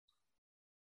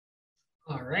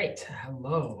All right.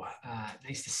 Hello.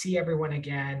 Nice to see everyone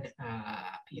again.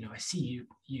 I see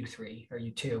you three or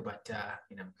you two, but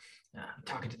I'm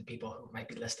talking to the people who might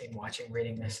be listening, watching,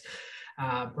 reading this.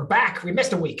 We're back. We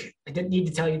missed a week. I didn't need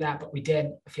to tell you that, but we did.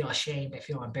 I feel ashamed. I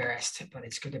feel embarrassed, but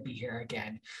it's good to be here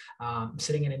again. I'm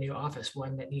sitting in a new office,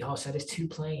 one that Nihal said is too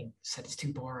plain, said it's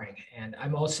too boring, and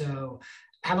I'm also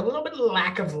have a little bit of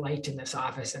lack of light in this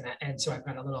office, and so I've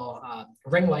got a little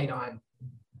ring light on.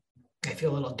 I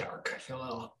feel a little dark. I feel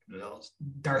a little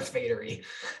Darth Vader-y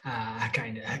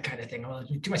kind of thing. A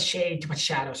little, too much shade, too much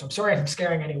shadow. So I'm sorry if I'm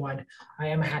scaring anyone. I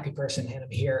am a happy person, and I'm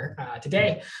here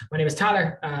today. My name is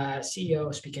Tyler, CEO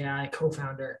of Speak AI,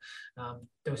 co-founder.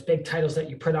 Those big titles that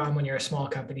you put on when you're a small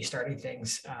company starting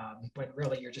things, when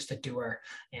really you're just a doer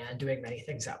and doing many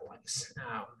things at once.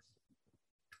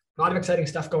 A lot of exciting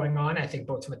stuff going on, I think,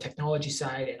 both from a technology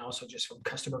side and also just from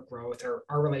customer growth or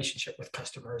our relationship with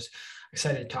customers.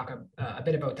 Excited to talk a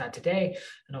bit about that today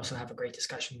and also have a great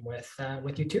discussion with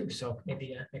you too. So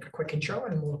maybe make a quick intro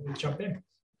and we'll jump in.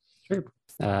 Sure.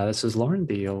 This is Lauren,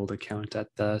 the old account at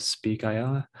the Speak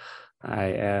AI. I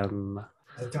am...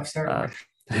 A tough start.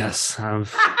 Yes, I'm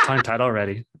tongue-tied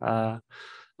already.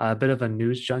 A bit of a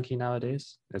news junkie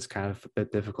nowadays. It's kind of a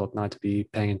bit difficult not to be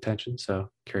paying attention.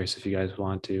 So curious if you guys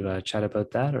want to chat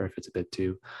about that or if it's a bit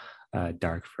too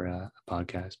dark for a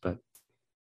podcast. But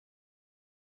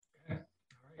Okay.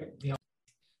 All right. Neil.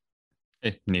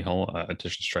 Hey, Nihal, digital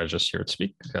strategist here at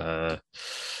Speak.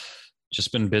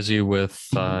 Just been busy with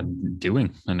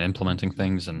doing and implementing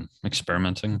things and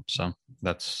experimenting. So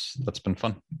that's been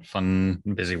fun. Fun,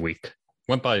 busy week.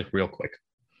 Went by real quick.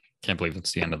 Can't believe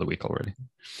it's the end of the week already.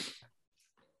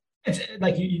 It's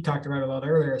like you talked about a lot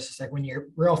earlier. It's just like when you're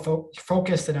real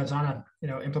focused and it's on a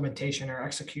implementation or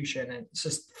execution, and it's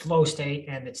just flow state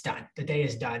and it's done. The day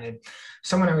is done. And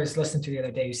someone I was listening to the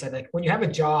other day who said, like, when you have a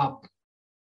job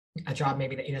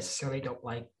maybe that you necessarily don't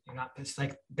like, it's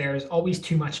like there's always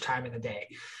too much time in the day.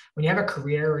 When you have a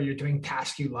career or you're doing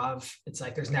tasks you love, it's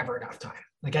like there's never enough time.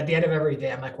 Like at the end of every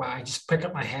day, I'm like, wow, I just pick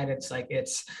up my head. It's like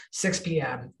it's 6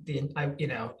 p.m.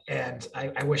 And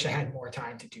I wish I had more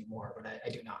time to do more, but I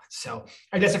do not. So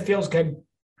I guess it feels good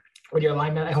with your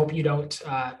alignment. I hope you don't,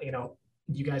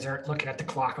 you guys aren't looking at the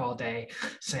clock all day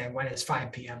saying when it's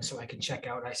 5 p.m. so I can check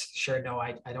out. I sure know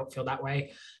I don't feel that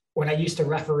way. When I used to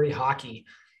referee hockey,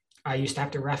 I used to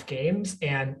have to ref games,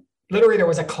 and literally there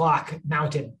was a clock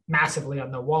mounted massively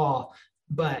on the wall,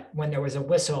 but when there was a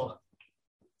whistle,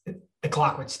 the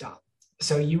clock would stop.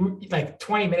 So you like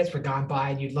 20 minutes were gone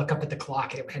by and you'd look up at the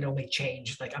clock and it had only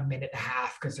changed like a minute and a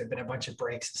half because there'd been a bunch of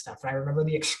breaks and stuff. And I remember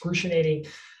the excruciating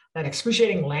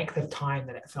length of time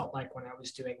that it felt like when I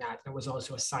was doing that. It was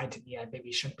also a sign to me I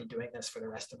maybe shouldn't be doing this for the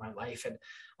rest of my life. And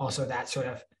also that sort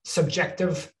of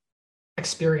subjective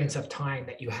experience of time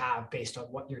that you have based on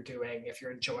what you're doing, if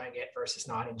you're enjoying it versus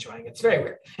not enjoying it. It's very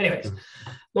weird. Anyways,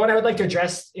 Lauren, I would like to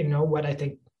address, what I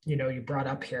think, you brought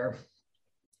up here.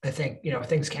 I think,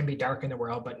 things can be dark in the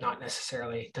world, but not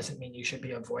necessarily doesn't mean you should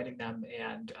be avoiding them.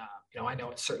 And, I know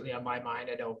it's certainly on my mind.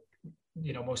 I know,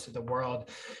 most of the world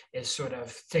is sort of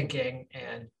thinking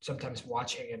and sometimes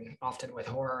watching and often with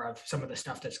horror of some of the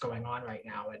stuff that's going on right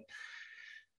now. And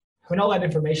when all that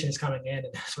information is coming in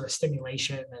and sort of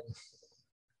stimulation and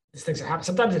these things are happening,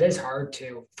 sometimes it is hard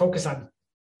to focus on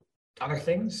other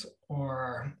things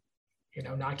or,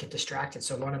 not get distracted.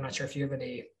 So Lauren, I'm not sure if you have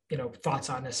any, thoughts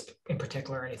on this in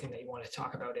particular, or anything that you want to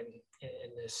talk about in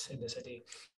this idea.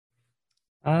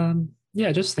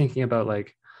 Yeah, just thinking about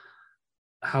like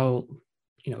how,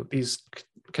 these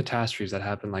catastrophes that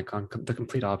happen like on the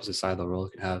complete opposite side of the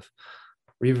world can have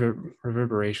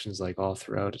reverberations like all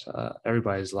throughout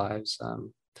everybody's lives.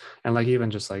 And like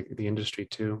even just like the industry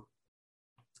too.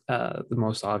 The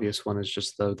most obvious one is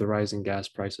just the rising gas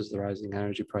prices, the rising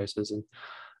energy prices. And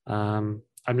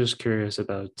I'm just curious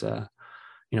about,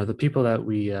 the people that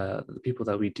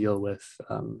we deal with,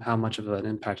 how much of an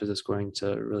impact is this going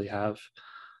to really have?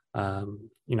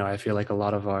 I feel like a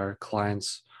lot of our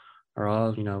clients are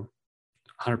all,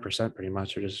 100% pretty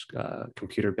much are just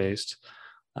computer based,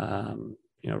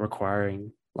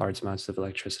 requiring large amounts of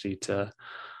electricity to,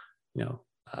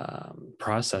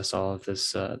 process all of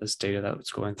this data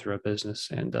that's going through a business.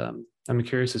 And I'm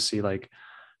curious to see like,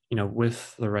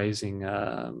 with the rising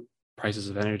prices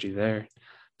of energy there,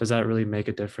 does that really make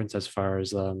a difference as far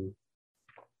as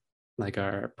like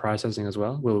our processing as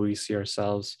well? Will we see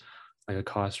ourselves like a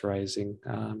cost rising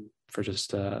for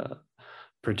just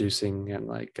producing and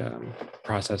like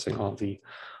processing all the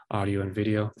audio and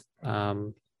video?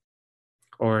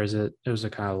 Or is it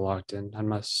kind of locked in?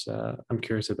 I'm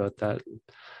curious about that.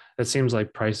 It seems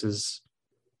like prices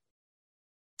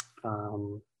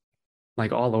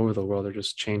like all over the world are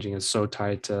just changing. It's so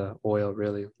tied to oil,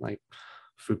 really. Like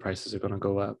food prices are going to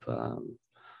go up.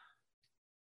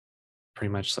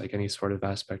 Pretty much like any sort of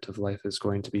aspect of life is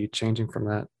going to be changing from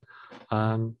that.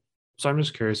 So I'm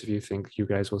just curious if you think you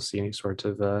guys will see any sort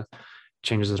of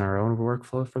changes in our own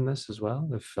workflow from this as well.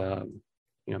 If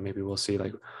maybe we'll see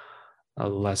like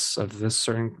less of this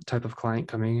certain type of client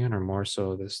coming in, or more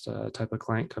so this type of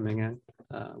client coming in.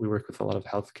 We work with a lot of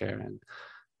healthcare, and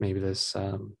maybe this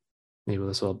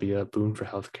will be a boon for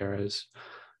healthcare as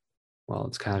well.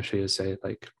 It's kind of shitty to say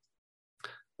like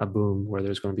a boom where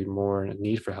there's going to be more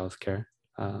need for healthcare.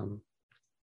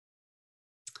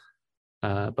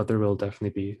 But there will definitely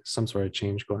be some sort of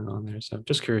change going on there. So I'm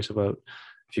just curious about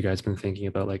if you guys have been thinking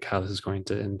about like how this is going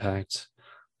to impact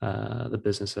the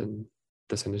business in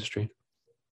this industry.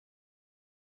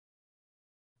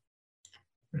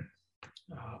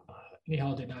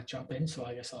 Nihal did not jump in, so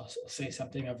I guess I'll say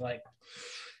something of like,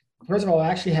 first of all, I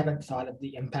actually haven't thought of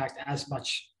the impact as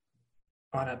much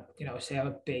on a, say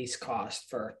a base cost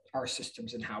for our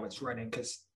systems and how it's running,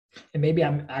 because, and maybe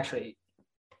I'm actually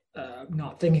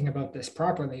not thinking about this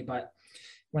properly, but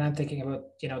when I'm thinking about,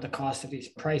 the cost of these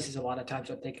prices, a lot of times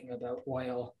I'm thinking about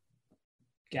oil,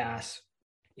 gas,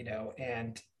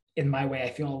 and in my way, I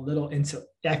feel a little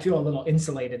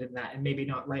insulated in that, and maybe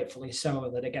not rightfully so.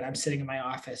 That again, I'm sitting in my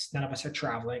office. None of us are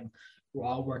traveling. We're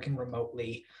all working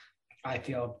remotely. I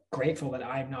feel grateful that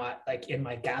I'm not like in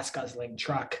my gas guzzling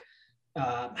truck,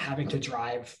 having to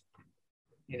drive,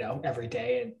 every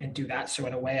day and do that. So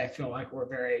in a way, I feel like we're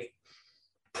very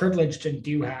privileged and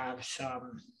do have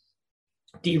some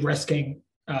de-risking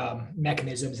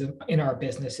mechanisms in our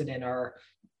business and in our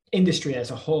industry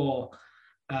as a whole.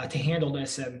 To handle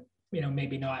this, and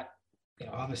maybe not,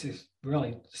 obviously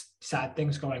really sad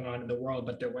things going on in the world,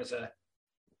 but there was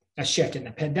a shift in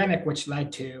the pandemic which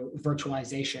led to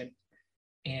virtualization,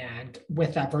 and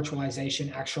with that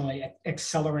virtualization actually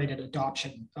accelerated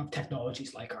adoption of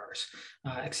technologies like ours,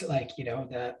 like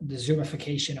the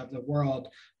Zoomification of the world,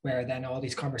 where then all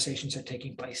these conversations are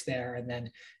taking place there, and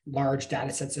then large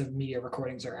data sets of media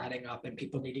recordings are adding up, and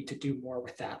people needing to do more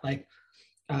with that. Like,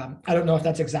 I don't know if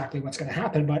that's exactly what's going to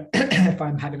happen, but if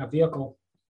I'm having a vehicle,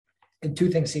 and two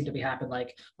things seem to be happening,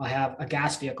 like I'll have a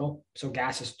gas vehicle, so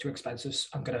gas is too expensive. So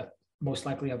I'm going to most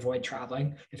likely avoid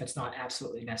traveling if it's not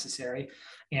absolutely necessary.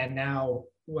 And now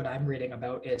what I'm reading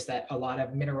about is that a lot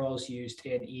of minerals used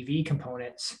in EV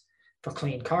components for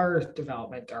clean car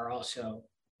development are also,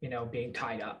 being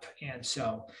tied up. And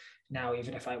so now,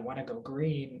 even if I want to go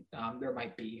green, there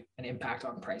might be an impact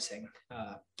on pricing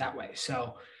that way.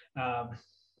 So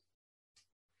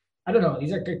I don't know.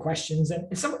 These are good questions, and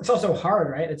it's also hard,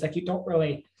 right? It's like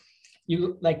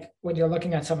you like when you're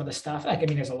looking at some of the stuff. Like, I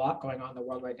mean, there's a lot going on in the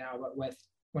world right now, but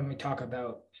when we talk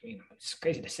about, I mean, it's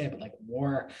crazy to say, but like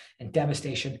war and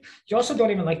devastation, you also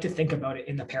don't even like to think about it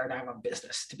in the paradigm of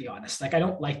business, to be honest. Like, I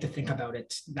don't like to think about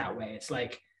it that way. It's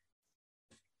like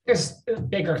there's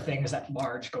bigger things at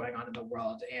large going on in the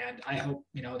world, and I hope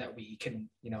that we can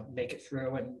make it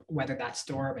through and weather that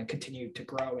storm and continue to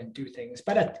grow and do things.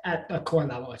 But at the core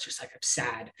level, it's just like I'm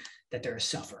sad that there's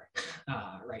suffering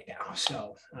right now.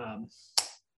 So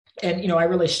and I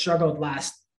really struggled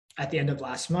at the end of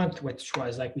last month, which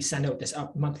was like we send out this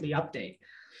monthly update,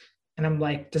 and I'm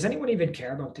like, does anyone even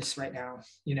care about this right now?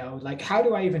 Like, how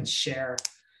do I even share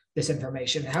this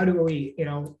information? How do we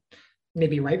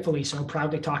maybe rightfully so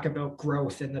proudly talk about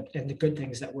growth and the good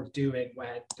things that we're doing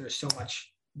when there's so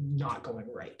much not going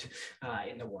right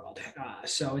in the world?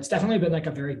 So it's definitely been like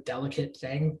a very delicate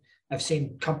thing. I've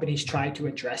seen companies try to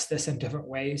address this in different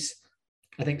ways.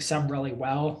 I think some really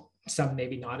well, some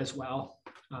maybe not as well.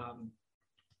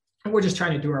 And we're just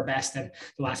trying to do our best. And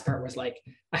the last part was like,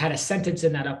 I had a sentence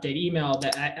in that update email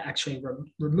that I actually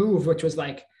removed, which was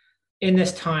like, in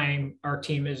this time, our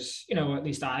team is, at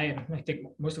least and I think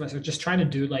most of us are just trying to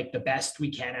do like the best we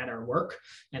can at our work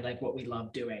and like what we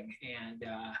love doing.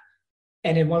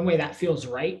 And in one way that feels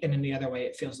right. And in the other way,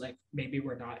 it feels like maybe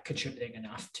we're not contributing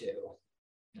enough to,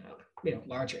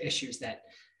 larger issues that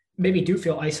maybe do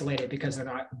feel isolated because they're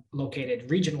not located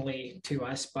regionally to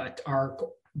us, but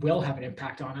will have an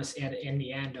impact on us. And in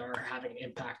the end are having an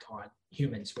impact on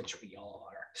humans, which we all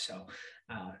are. So,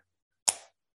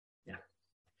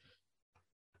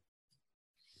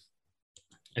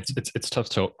 It's tough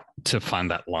to find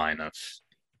that line of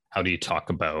how do you talk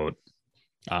about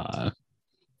I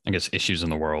guess issues in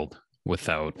the world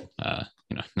without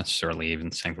necessarily even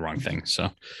saying the wrong thing. So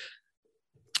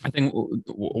I think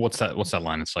what's that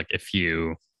line? It's like if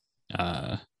you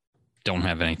don't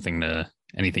have anything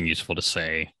useful to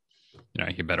say,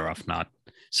 you're better off not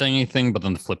saying anything. But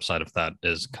then the flip side of that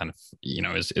is kind of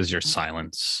is your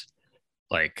silence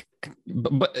like,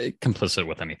 but complicit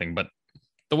with anything. But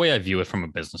the way I view it from a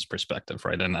business perspective,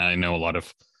 right? And I know a lot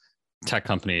of tech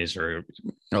companies or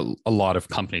a lot of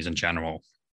companies in general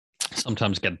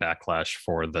sometimes get backlash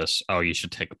for this. Oh, you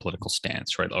should take a political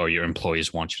stance, right? Oh, your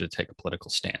employees want you to take a political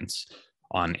stance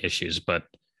on issues. But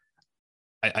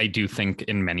I do think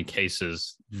in many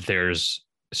cases, there's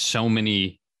so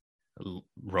many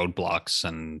roadblocks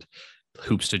and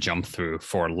hoops to jump through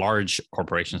for large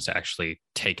corporations to actually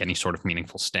take any sort of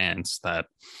meaningful stance that,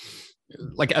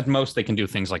 like, at most they can do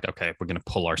things like, okay, we're going to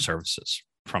pull our services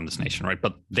from this nation, right?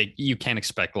 But you can't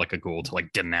expect like a Google to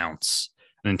like denounce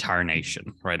an entire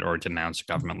nation, right? Or denounce a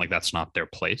government. Like, that's not their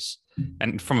place.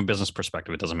 And from a business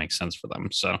perspective, it doesn't make sense for them.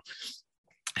 So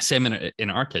same in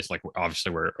our case, like,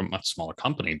 obviously we're a much smaller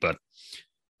company, but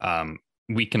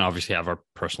we can obviously have our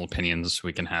personal opinions.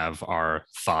 We can have our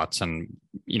thoughts, and,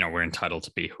 you know, we're entitled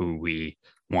to be who we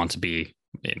want to be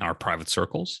in our private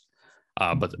circles.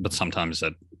 But sometimes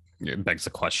it begs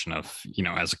the question of, you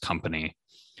know, as a company,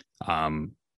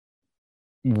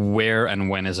 where and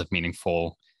when is it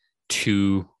meaningful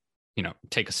to, you know,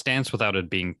 take a stance without it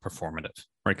being performative,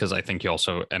 right? Because I think you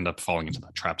also end up falling into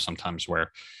that trap sometimes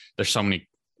where there's so many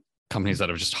companies that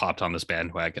have just hopped on this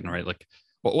bandwagon, right? Like,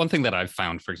 well, one thing that I've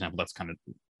found, for example, that's kind of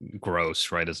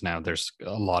gross, right, is now there's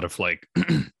a lot of like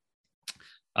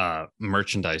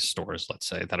merchandise stores, let's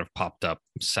say, that have popped up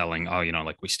selling, oh, you know,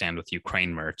 like, we stand with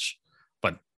Ukraine merch,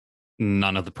 but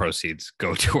none of the proceeds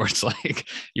go towards like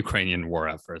Ukrainian war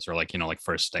efforts or like, you know, like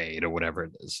first aid or whatever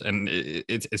it is. And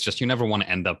it's just, you never want to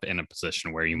end up in a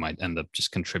position where you might end up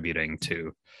just contributing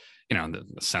to, you know,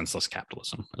 the senseless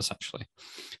capitalism, essentially.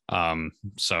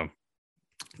 So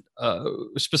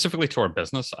specifically to our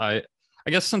business, I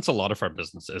guess since a lot of our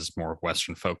business is more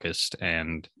Western focused,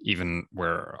 and even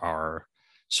where our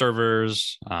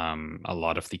servers, a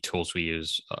lot of the tools we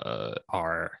use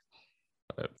are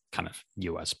kind of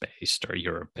US based or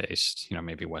Europe based, you know,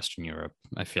 maybe Western Europe,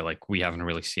 I feel like we haven't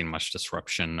really seen much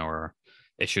disruption or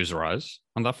issues arise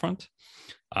on that front.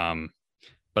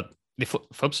 But the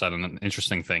flip side, and an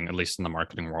interesting thing, at least in the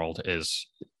marketing world, is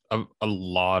a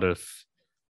lot of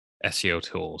SEO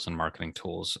tools and marketing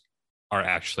tools are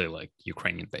actually like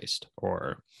Ukrainian based,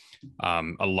 or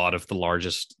a lot of the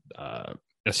largest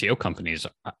SEO companies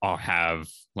have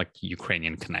like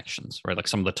Ukrainian connections, right? Like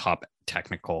some of the top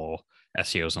technical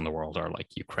SEOs in the world are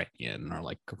like Ukrainian or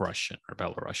like Russian or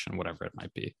Belarusian, whatever it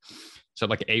might be. So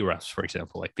like Ahrefs, for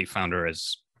example, like the founder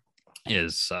is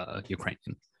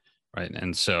Ukrainian, right?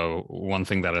 And so one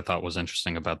thing that I thought was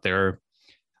interesting about their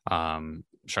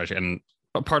strategy, and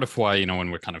a part of why, you know, when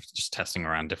we're kind of just testing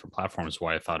around different platforms,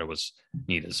 why I thought it was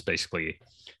neat is basically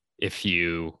if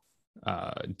you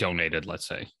donated, let's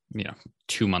say, you know,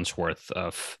 2 months worth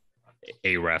of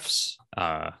Ahrefs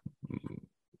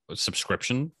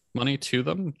subscription money to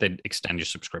them, they'd extend your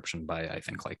subscription by, I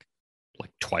think, like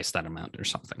twice that amount or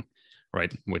something,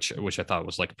 right? Which I thought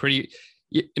was like pretty,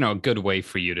 you know, a good way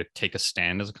for you to take a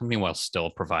stand as a company while still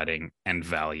providing end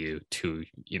value to,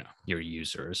 you know, your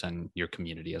users and your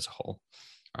community as a whole.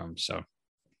 So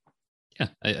yeah,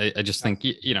 I just think,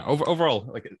 you know, overall,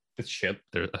 like, this ship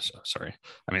there, sorry,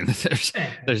 I mean,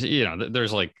 there's you know,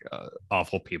 there's like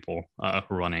awful people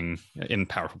running in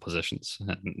powerful positions,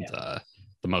 and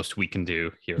the most we can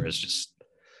do here is just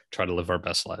try to live our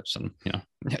best lives, and, you know,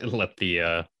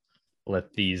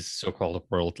 let these so-called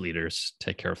world leaders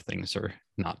take care of things or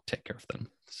not take care of them,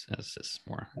 as is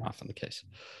more often the case.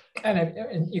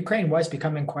 And Ukraine was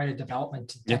becoming quite a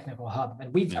development technical hub.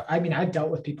 And I mean, I've dealt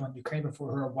with people in Ukraine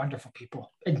before who are wonderful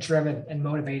people and driven and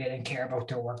motivated and care about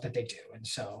their work that they do. And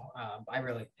so I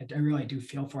really do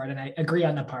feel for it. And I agree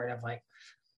on the part of, like,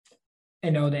 I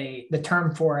know the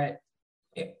term for it,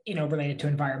 you know, related to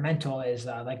environmental is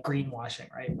like greenwashing,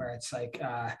 right? Where it's like,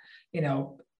 you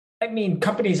know, I mean,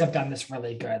 companies have done this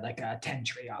really good, like 10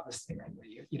 Tree, obviously, right? Where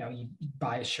you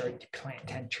buy a shirt, you plant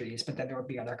 10 trees, but then there would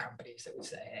be other companies that would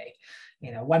say, hey,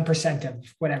 you know, 1% of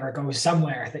whatever goes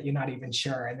somewhere that you're not even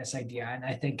sure in this idea. And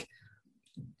I think,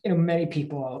 you know, many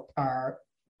people are,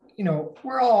 you know,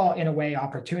 we're all in a way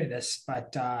opportunists,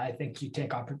 but I think you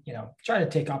try to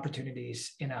take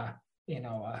opportunities in a, you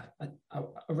know, a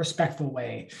respectful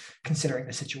way, considering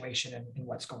the situation and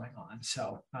what's going on.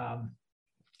 So,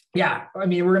 yeah, I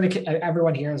mean,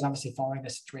 everyone here is obviously following the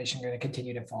situation, going to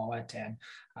continue to follow it. And,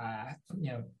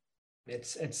 you know,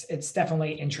 it's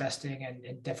definitely interesting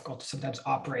and difficult to sometimes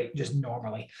operate just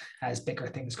normally as bigger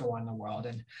things go on in the world.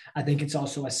 And I think it's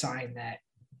also a sign that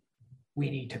we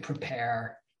need to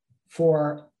prepare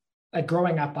for, like,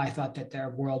 growing up, I thought that their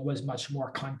world was much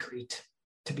more concrete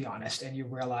to be honest, and you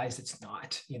realize it's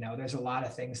not. There's a lot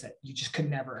of things that you just could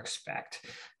never expect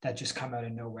that just come out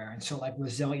of nowhere. And so like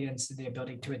resilience, the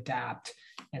ability to adapt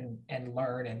and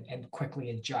learn and quickly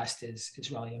adjust is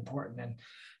really important.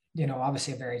 And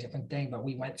obviously a very different thing, but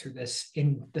we went through this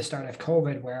in the start of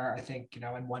COVID where I think, in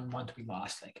 1 month we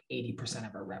lost like 80%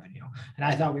 of our revenue. And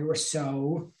I thought we were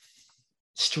so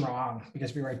strong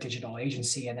because we were a digital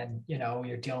agency. And then,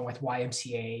 you're dealing with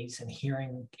YMCAs and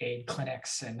hearing aid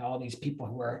clinics and all these people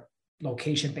who are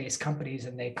location-based companies,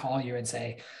 and they call you and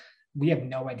say, we have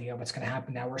no idea what's going to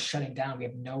happen now. We're shutting down. We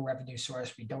have no revenue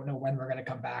source. We don't know when we're going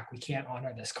to come back. We can't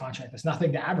honor this contract. There's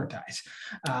nothing to advertise.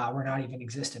 We're not even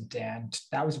existent. And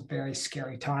that was a very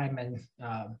scary time. And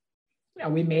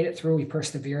we made it through. We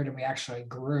persevered and we actually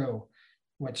grew,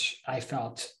 which I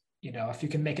felt, if you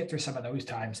can make it through some of those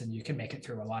times, then you can make it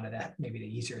through a lot of that, maybe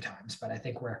the easier times. But I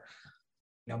think we're,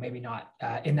 maybe not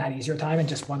in that easier time. And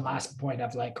just one last point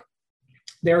of like,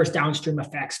 there's downstream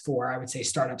effects for, I would say,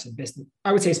 startups and business.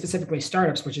 I would say specifically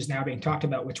startups, which is now being talked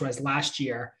about, which was last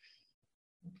year,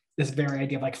 this very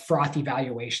idea of like frothy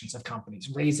valuations of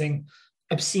companies, raising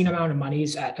obscene amount of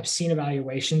monies at obscene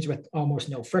evaluations with almost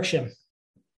no friction.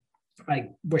 I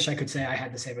wish I could say I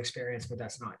had the same experience, but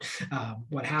that's not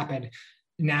what happened.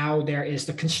 Now there is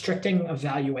the constricting of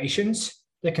valuations,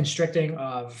 the constricting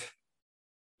of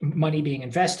money being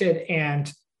invested,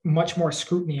 and much more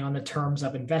scrutiny on the terms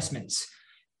of investments.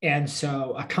 And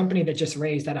so a company that just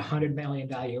raised at 100 million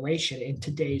valuation in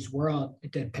today's world,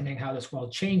 depending how this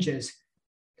world changes,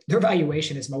 their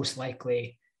valuation is most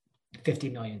likely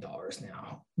 $50 million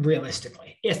now,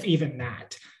 realistically, if even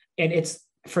that. And it's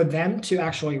for them to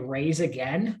actually raise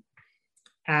again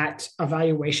at a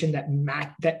valuation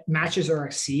that matches or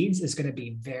exceeds is going to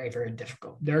be very, very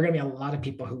difficult. There are going to be a lot of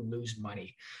people who lose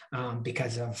money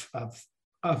because of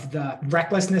the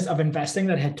recklessness of investing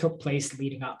that had took place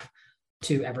leading up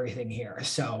to everything here.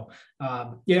 So,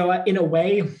 in a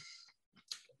way,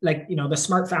 like, the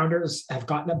smart founders have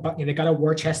they've got a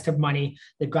war chest of money.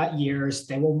 They've got years.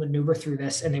 They will maneuver through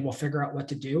this and they will figure out what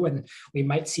to do. And we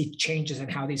might see changes in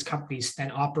how these companies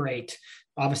then operate,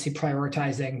 obviously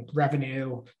prioritizing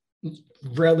revenue,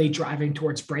 really driving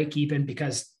towards break even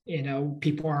because,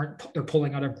 people they're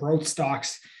pulling out of growth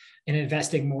stocks and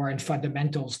investing more in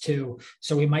fundamentals too.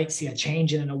 So we might see a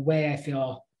change. And in a way, I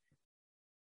feel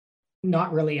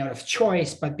not really out of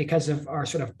choice, but because of our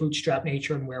sort of bootstrap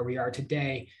nature and where we are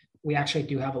today, we actually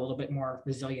do have a little bit more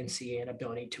resiliency and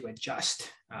ability to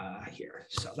adjust here.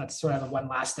 So that's sort of the one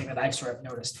last thing that I've sort of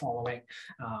noticed following,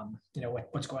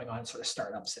 what's going on in sort of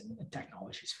startups and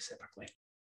technology specifically.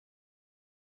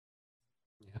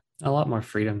 Yeah, a lot more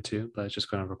freedom too, but it's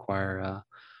just going to require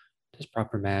just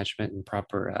proper management and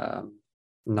proper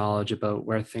knowledge about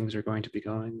where things are going to be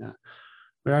going.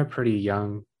 We are a pretty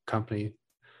young company.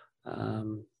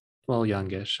 Well,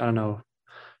 youngish. I don't know.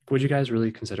 Would you guys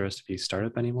really consider us to be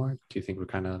startup anymore? Do you think we're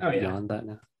kind of beyond that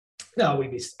now? No,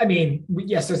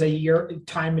 yes, there's a year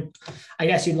time. I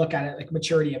guess you look at it like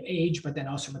maturity of age, but then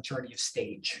also maturity of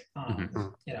stage.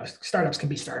 Startups can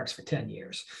be startups for 10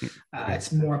 years.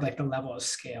 It's more of like the level of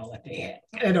scale that they hit.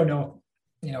 I don't know,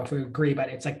 if we agree, but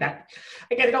it's like that.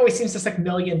 Again, it always seems just like $1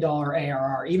 million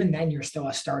ARR. Even then you're still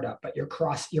a startup, but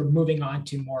you're moving on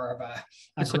to more of a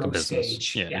growth like a business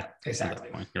stage. Yeah, exactly.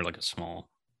 You're like a small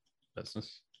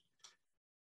business.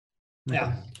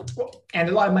 Yeah. Well, and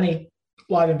a lot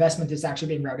of investment is actually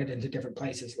being routed into different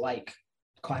places like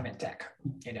climate tech,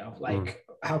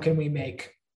 how can we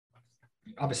make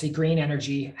obviously green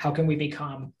energy? How can we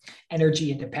become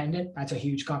energy independent? That's a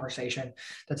huge conversation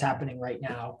that's happening right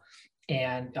now.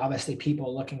 And obviously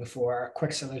people looking for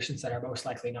quick solutions that are most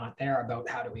likely not there about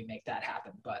how do we make that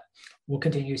happen. But we'll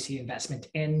continue to see investment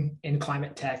in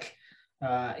climate tech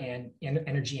and in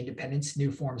energy independence,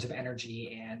 new forms of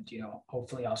energy, and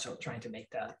hopefully also trying to make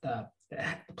the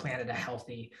planet a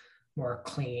healthy, more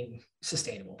clean,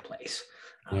 sustainable place.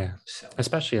 So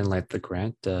especially in like the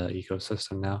grant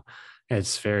ecosystem now,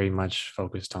 it's very much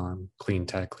focused on clean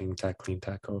tech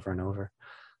over and over.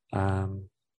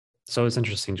 So it's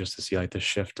interesting just to see like the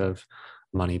shift of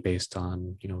money based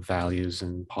on, values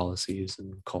and policies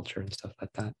and culture and stuff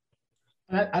like that.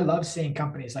 I love seeing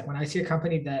companies, like when I see a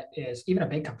company that is even a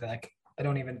big company, like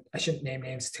I shouldn't name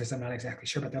names because I'm not exactly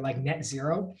sure, but they're like net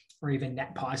zero or even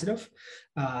net positive.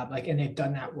 And they've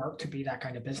done that work to be that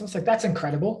kind of business. Like that's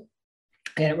incredible.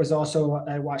 And it was also,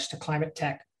 I watched a climate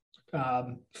tech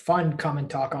fund come and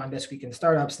talk on This Week in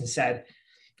Startups and said,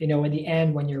 in the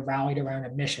end, when you're rallied around a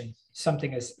mission,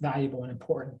 something as valuable and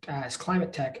important as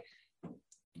climate tech,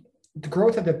 the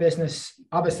growth of the business,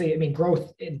 obviously, I mean,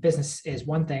 growth in business is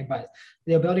one thing, but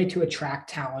the ability to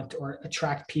attract talent or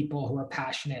attract people who are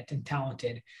passionate and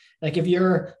talented. Like if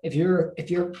you're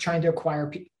trying to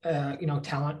acquire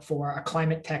talent for a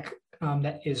climate tech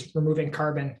that is removing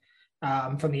carbon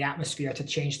from the atmosphere to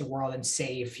change the world and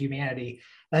save humanity,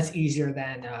 that's easier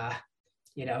than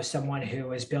someone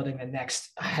who is building the next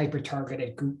hyper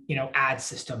targeted ad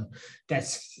system.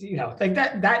 That's like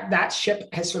that ship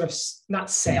has sort of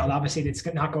not sailed. Obviously it's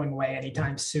not going away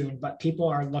anytime soon, but people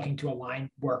are looking to align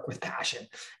work with passion,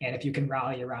 and if you can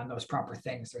rally around those proper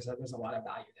things, there's a lot of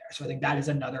value there. So I think that is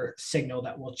another signal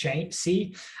that we'll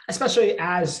see, especially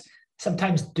as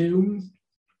sometimes doom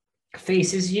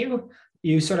faces you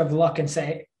sort of look and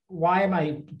say, why am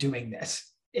I doing this?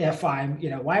 If I'm,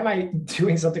 why am I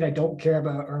doing something I don't care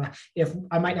about, or if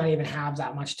I might not even have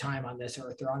that much time on this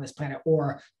earth or on this planet,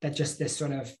 or that just this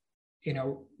sort of,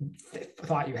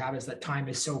 thought you have is that time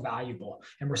is so valuable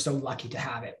and we're so lucky to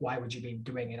have it. Why would you be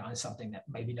doing it on something that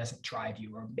maybe doesn't drive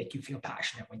you or make you feel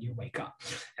passionate when you wake up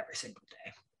every single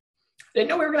day? I didn't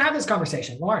know we were going to have this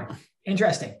conversation. Lauren,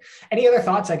 interesting. Any other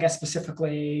thoughts, I guess,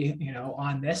 specifically,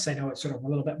 on this? I know it's sort of a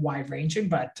little bit wide ranging,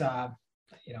 but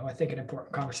I think an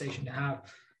important conversation to have.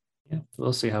 Yeah,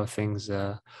 we'll see how things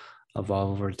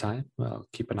evolve over time. Well,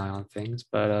 keep an eye on things,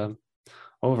 but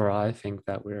overall, I think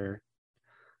that we're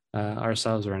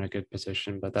ourselves are in a good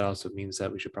position. But that also means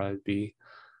that we should probably be,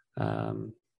 a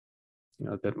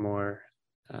bit more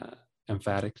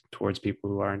emphatic towards people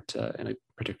who aren't in a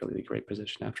particularly great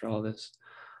position after all this.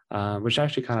 Which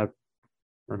actually kind of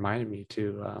reminded me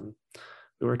too.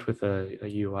 We worked with a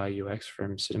UI UX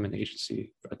firm, Cinnamon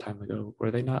Agency, a time ago.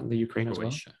 Were they not in the Ukraine as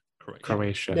well?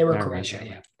 Croatia. They were Croatia,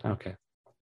 yeah. Okay.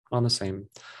 On the same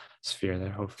sphere there.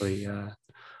 Hopefully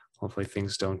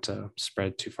things don't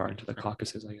spread too far into the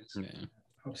Caucasus, I guess. Yeah.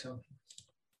 Hope so.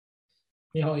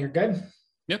 You're good?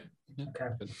 Yep. Okay.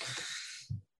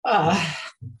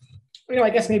 I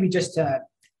guess maybe just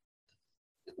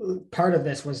part of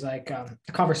this was like a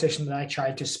conversation that I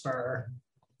tried to spur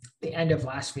the end of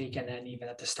last week and then even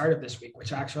at the start of this week,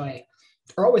 which actually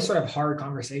are always sort of hard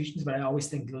conversations, but I always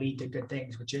think lead to good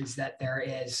things, which is that there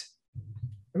is,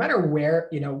 no matter where,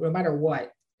 no matter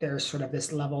what, there's sort of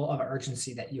this level of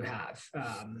urgency that you have.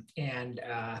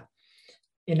 Again,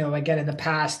 in the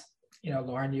past,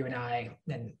 Lauren, you and I,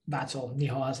 and Vatsal,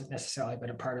 Nihal hasn't necessarily been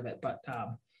a part of it, but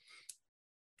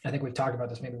I think we've talked about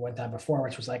this maybe one time before,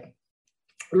 which was like,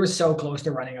 we were so close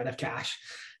to running out of cash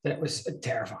that it was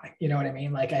terrifying. You know what I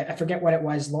mean? Like, I forget what it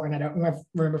was, Lauren. I don't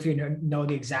remember if you know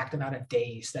the exact amount of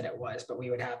days that it was, but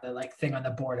we would have the like thing on the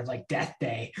board of like death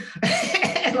day.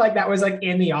 And like, that was like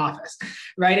in the office,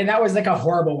 right? And that was like a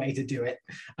horrible way to do it.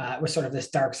 It was sort of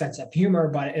this dark sense of humor,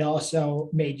 but it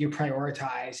also made you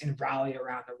prioritize and rally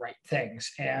around the right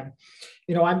things. And,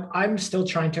 I'm still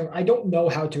trying to, I don't know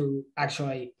how to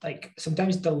actually like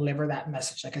sometimes deliver that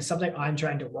message. Like it's something I'm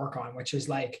trying to work on, which is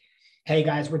like, hey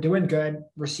guys, we're doing good.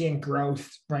 We're seeing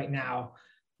growth right now,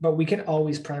 but we can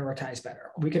always prioritize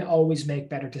better. We can always make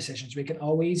better decisions. We can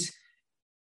always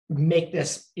make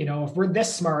this, if we're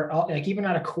this smart, like even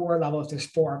at a core level, if there's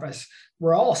 4 of us,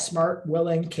 we're all smart,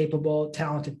 willing, capable,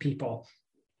 talented people.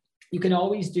 You can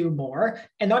always do more,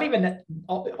 and not even that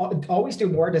always do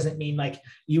more doesn't mean like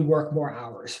you work more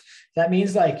hours. That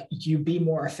means like you be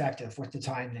more effective with the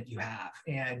time that you have.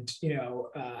 And,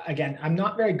 again, I'm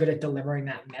not very good at delivering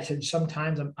that message.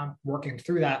 Sometimes I'm working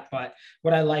through that, but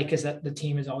what I like is that the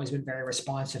team has always been very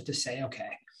responsive to say,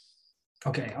 okay,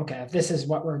 if this is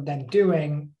what we're then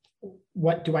doing,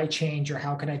 what do I change, or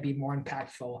how can I be more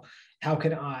impactful? How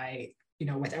can I,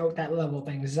 without that level of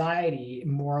anxiety,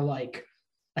 more like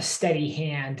a steady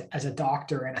hand as a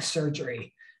doctor in a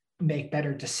surgery, make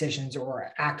better decisions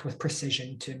or act with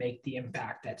precision to make the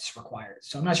impact that's required.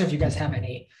 So I'm not sure if you guys have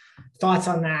any thoughts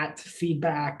on that,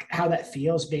 feedback, how that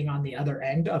feels being on the other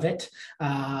end of it.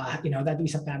 That'd be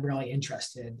something I'm really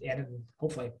interested in, and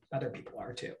hopefully other people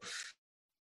are too.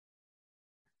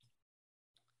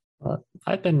 Well,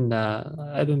 I've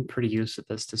been pretty used to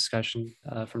this discussion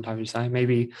from time to time.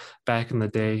 Maybe back in the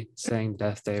day, saying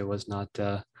Death Day was not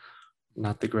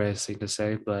the greatest thing to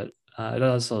say, but it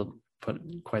also put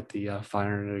quite the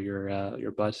fire under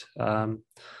your butt. I'm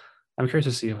curious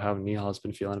to see how Nihal has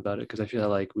been feeling about it, because I feel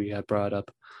like we had brought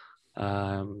up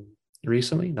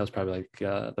recently. That was probably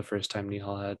like the first time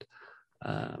Nihal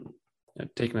had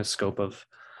taken a scope of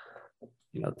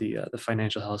the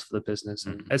financial health of the business,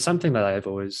 and it's something that I've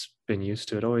always been used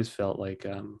to. It always felt like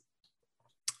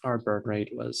our burn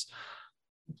rate was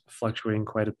fluctuating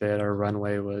quite a bit. Our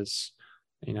runway was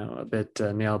a bit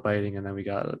nail biting, and then we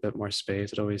got a bit more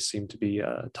space. It always seemed to be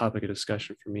a topic of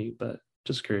discussion for me, but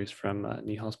just curious from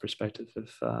Nihal's perspective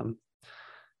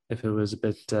if it was a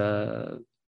bit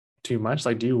too much.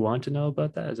 Like, do you want to know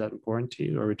about that? Is that important to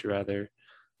you, or would you rather?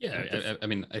 Yeah, I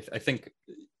mean, I think,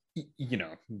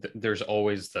 there's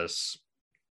always this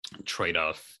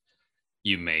trade-off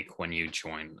you make when you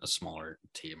join a smaller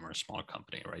team or a smaller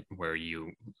company, right? Where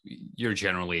you're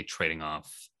generally trading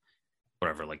off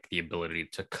whatever, like the ability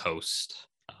to coast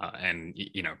and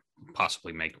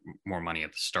possibly make more money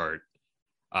at the start.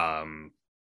 But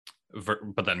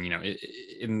then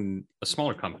in a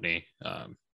smaller company,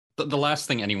 the last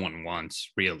thing anyone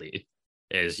wants really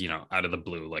is out of the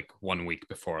blue, like 1 week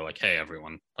before, like, hey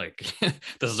everyone, like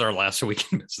this is our last week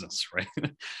in business, right?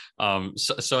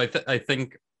 So I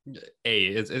think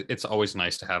it's always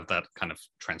nice to have that kind of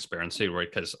transparency, right?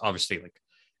 Because obviously, like,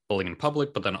 bullying in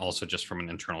public, but then also just from an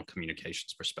internal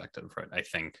communications perspective, right? I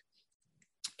think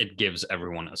it gives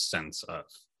everyone a sense of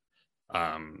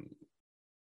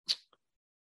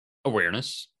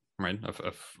awareness, right,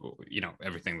 of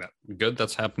everything that good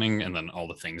that's happening, and then all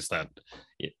the things that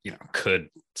could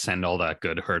send all that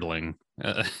good hurtling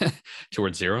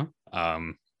towards zero.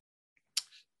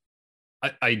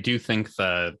 I do think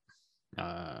that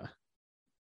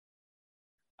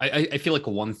I feel like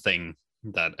one thing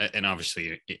that, and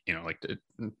obviously like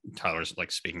Tyler's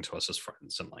like speaking to us as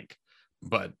friends, and like,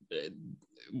 but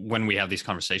when we have these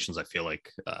conversations, I feel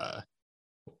like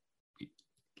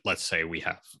let's say we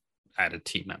have added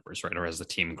team members, right, or as the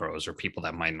team grows, or people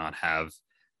that might not have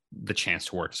the chance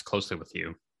to work as closely with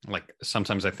you, like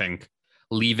sometimes I think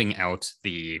leaving out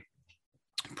the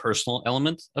personal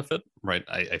element of it, right,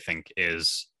 I think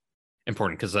is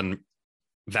important, because then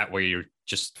that way you're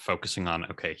just focusing on,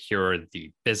 okay, here are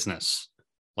the business,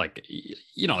 like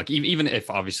like even if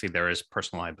obviously there is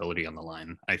personal liability on the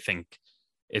line, I think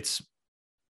it's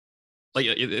like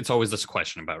it's always this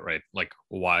question about, right, like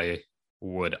why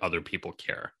would other people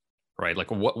care, right?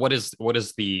 Like what is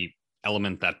the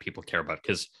element that people care about?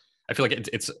 Because I feel like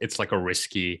it's like a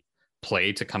risky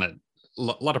play to kind of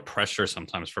a lot of pressure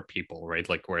sometimes for people, right?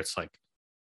 Like where it's like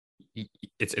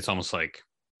it's almost like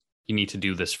you need to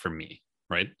do this for me,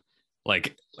 right?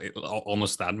 Like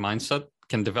almost that mindset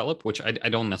can develop, which I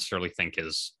don't necessarily think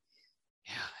is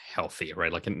healthy,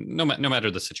 right? Like no matter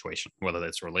the situation, whether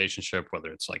it's a relationship,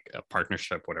 whether it's like a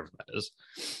partnership, whatever that is.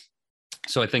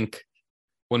 So I think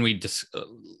when we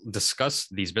discuss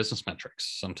these business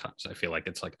metrics, sometimes I feel like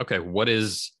it's like, okay, what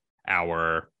is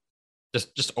our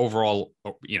just overall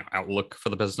outlook for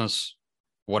the business?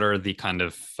 What are the kind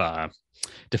of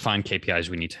defined KPIs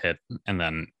we need to hit, and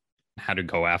then how to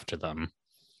go after them,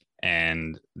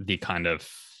 and the kind of,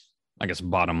 I guess,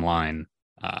 bottom line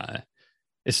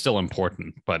is still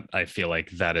important, but I feel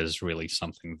like that is really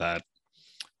something that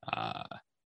how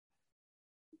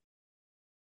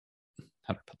do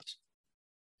I put this?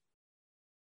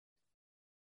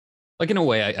 Like in a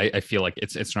way, I feel like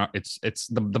it's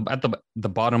the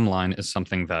bottom line is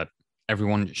something that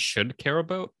everyone should care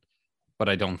about, but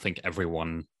I don't think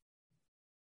everyone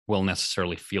will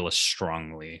necessarily feel as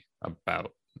strongly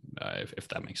about, if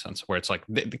that makes sense. Where it's like,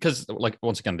 because like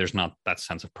once again, there's not that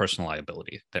sense of personal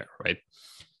liability there, right?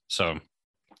 So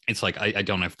it's like I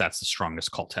don't know if that's the strongest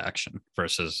call to action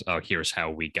versus, oh, here's how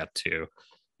we get to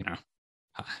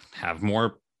have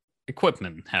more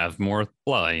equipment, have more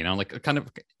blah, like kind of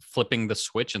flipping the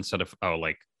switch instead of, oh,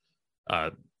 like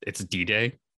it's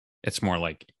D-Day. It's more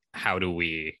like, how do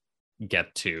we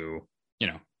get to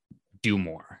do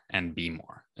more and be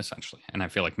more, essentially. And I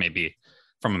feel like maybe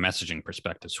from a messaging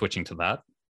perspective, switching to that,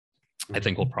 I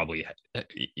think will probably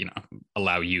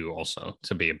allow you also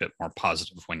to be a bit more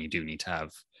positive when you do need to have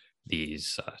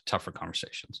these tougher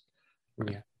conversations,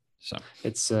 right? Yeah. So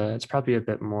it's probably a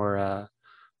bit more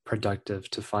productive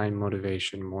to find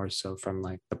motivation more so from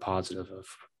like the positive of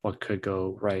what could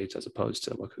go right as opposed to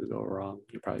what could go wrong.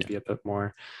 You'd probably be a bit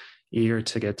more eager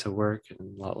to get to work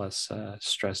and a lot less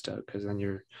stressed out, because then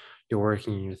you're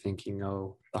working and you're thinking,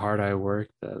 oh, the harder I work,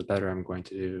 the better I'm going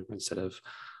to do, instead of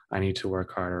I need to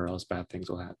work harder or else bad things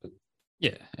will happen.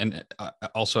 Yeah. And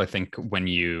also I think when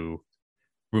you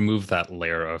remove that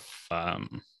layer of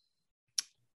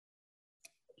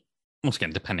once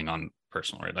again, depending on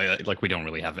personal, right? Like we don't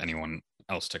really have anyone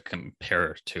else to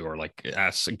compare to or like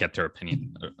get their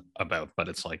opinion about, but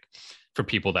it's like for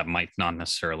people that might not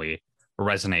necessarily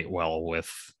resonate well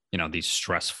with these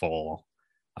stressful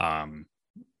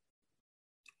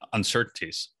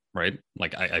uncertainties, right?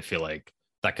 Like I feel like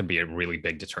that could be a really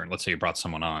big deterrent. Let's say you brought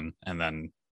someone on and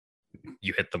then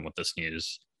you hit them with this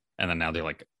news, and then now they're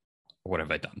like, what have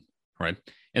I done, right?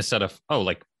 Instead of, oh,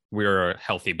 like, we're a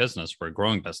healthy business, we're a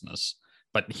growing business,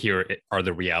 but here are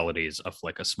the realities of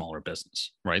like a smaller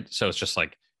business, right? So it's just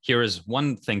like, here is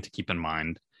one thing to keep in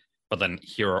mind, but then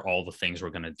here are all the things we're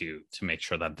going to do to make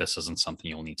sure that this isn't something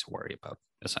you'll need to worry about,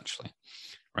 essentially,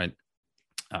 right?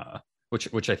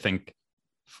 Which I think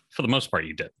for the most part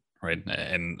you did, right?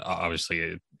 And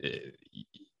obviously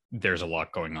there's a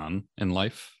lot going on in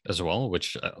life as well,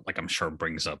 which like I'm sure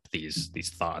brings up these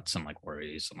thoughts and like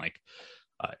worries and like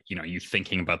you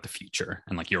thinking about the future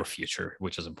and like your future,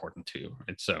 which is important too,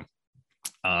 right? So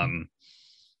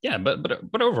yeah,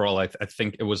 but overall I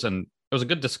think it was a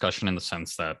good discussion in the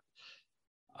sense that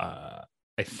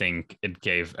I think it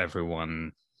gave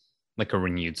everyone like a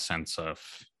renewed sense of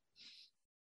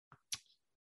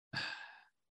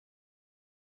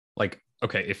like,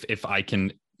 okay, if I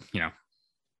can,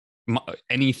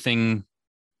 anything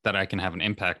that I can have an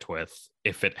impact with,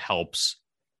 if it helps,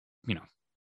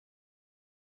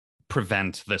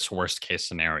 prevent this worst case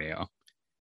scenario,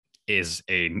 is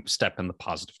a step in the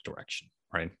positive direction,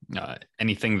 right?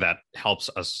 Anything that helps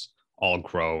us all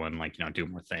grow and like, do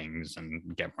more things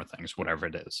and get more things, whatever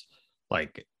it is,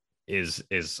 like is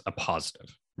a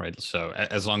positive, right? So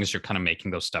as long as you're kind of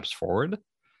making those steps forward,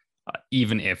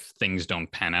 even if things don't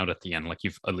pan out at the end, like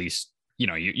you've at least,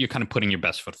 you're kind of putting your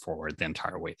best foot forward the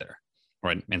entire way there,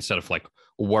 right? Instead of like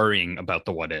worrying about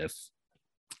the what if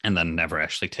and then never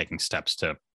actually taking steps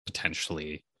to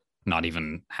potentially not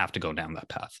even have to go down that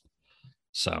path.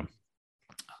 So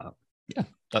yeah,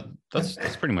 that's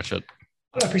pretty much it.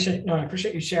 I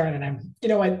appreciate you sharing. And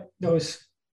I'm, those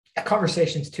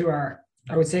conversations too are,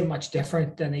 I would say, much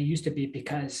different than they used to be,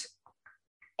 because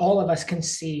all of us can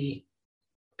see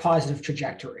positive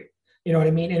trajectory, you know what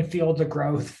I mean, and feel the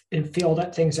growth and feel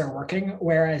that things are working.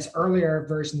 Whereas earlier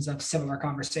versions of similar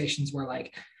conversations were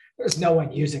like, there's no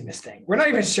one using this thing. We're not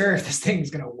even sure if this thing is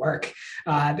going to work.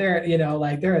 There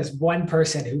is one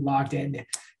person who logged in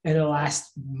the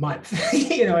last month,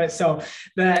 so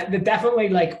the definitely,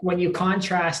 like, when you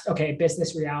contrast, okay,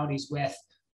 business realities with,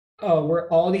 we're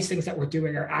all these things that we're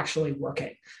doing are actually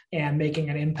working and making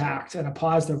an impact and a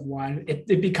positive one,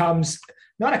 it becomes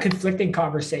not a conflicting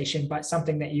conversation, but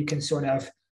something that you can sort of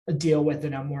deal with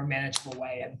in a more manageable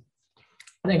way. And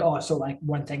I think also, like,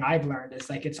 one thing I've learned is,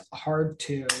 like, it's hard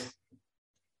to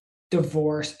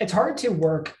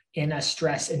work in a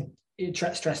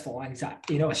stressful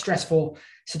anxiety, a stressful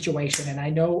situation. And I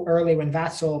know early when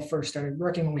Vatsal first started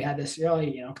working, we had this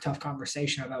really, tough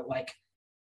conversation about like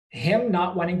him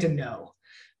not wanting to know,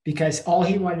 because all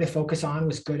he wanted to focus on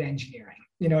was good engineering.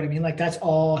 You know what I mean? Like, that's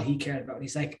all he cared about.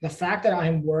 He's like, the fact that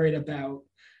I'm worried about,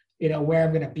 where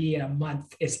I'm going to be in a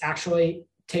month is actually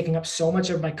taking up so much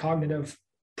of my cognitive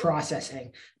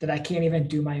processing that I can't even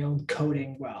do my own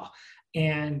coding well.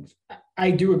 And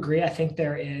I do agree. I think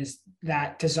there is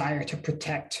that desire to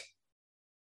protect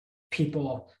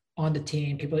people on the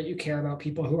team, people that you care about,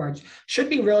 people who should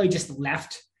be really just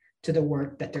left to the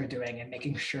work that they're doing and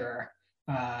making sure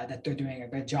that they're doing a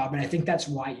good job. And I think that's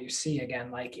why you see,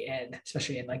 again, like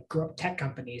especially in like tech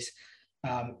companies,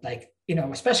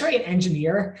 especially an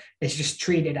engineer is just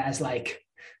treated as like,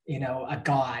 a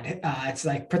god. It's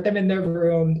like, put them in their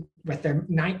room with their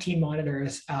 19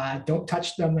 monitors. Don't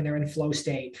touch them when they're in flow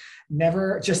state.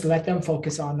 Never, just let them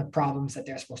focus on the problems that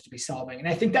they're supposed to be solving. And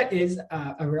I think that is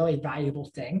a really valuable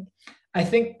thing. I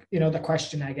think, the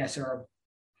question, I guess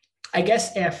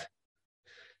if,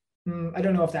 I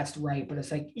don't know if that's right, but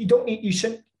it's like,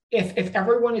 if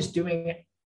everyone is doing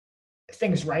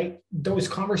things right, those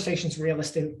conversations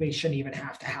realistically shouldn't even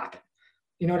have to happen.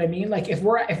 You know what I mean? Like, if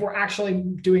we're actually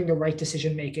doing the right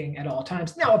decision making at all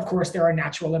times. Now, of course, there are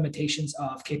natural limitations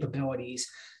of capabilities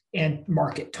and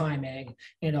market timing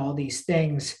and all these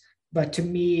things. But to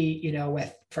me,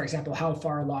 with, for example, how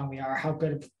far along we are, how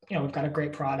good, we've got a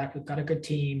great product, we've got a good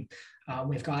team,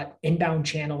 we've got inbound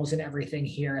channels and everything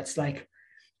here. It's like,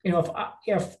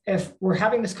 if we're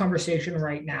having this conversation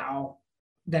right now,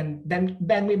 then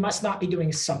we must not be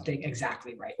doing something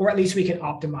exactly right, or at least we can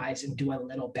optimize and do a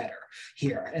little better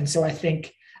here. And so I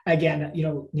think, again,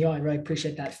 Neil, I really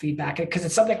appreciate that feedback, because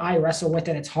it's something I wrestle with,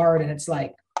 and it's hard, and it's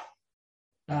like,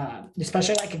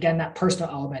 especially like, again, that personal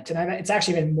element. And it's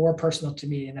actually been more personal to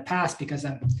me in the past, because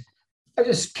I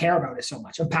just care about it so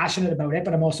much. I'm passionate about it,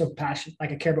 but I'm also passionate,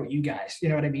 like, I care about you guys. You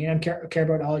know what I mean? I care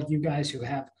about all of you guys who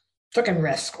have taken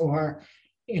risk, or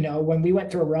when we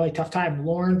went through a really tough time,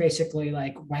 Lauren basically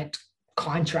like went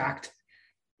contract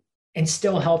and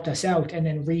still helped us out, and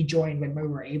then rejoined when we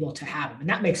were able to have him. And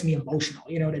that makes me emotional.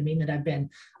 You know what I mean? That I've been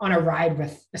on a ride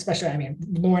with, especially,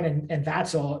 Lauren and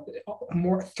Vatsal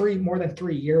more than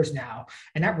 3 years now.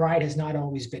 And that ride has not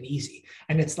always been easy.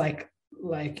 And it's like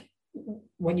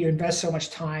when you invest so much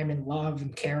time and love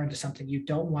and care into something, you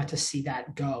don't want to see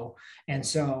that go. And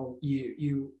so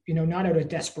you know, not out of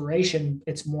desperation,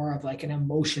 it's more of like an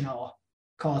emotional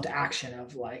call to action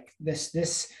of like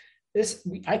this,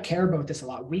 I care about this a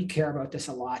lot. We care about this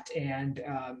a lot. And,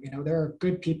 you know, there are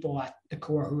good people at the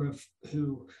core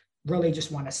who really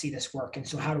just want to see this work. And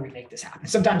so how do we make this happen?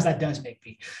 Sometimes that does make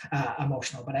me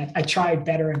emotional, but I try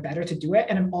better and better to do it.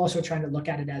 And I'm also trying to look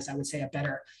at it as, I would say, a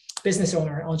better business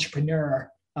owner and entrepreneur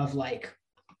of like,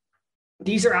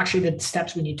 these are actually the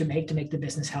steps we need to make the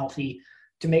business healthy,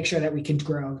 to make sure that we can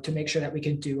grow, to make sure that we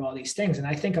can do all these things. And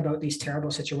I think about these terrible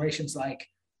situations like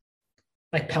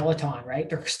Peloton, right?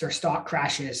 Their stock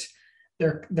crashes,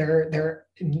 their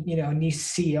you know, new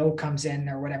CEO comes in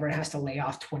or whatever, it has to lay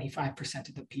off 25%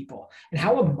 of the people. And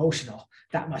how emotional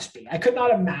that must be. I could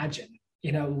not imagine,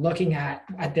 you know, looking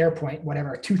at their point,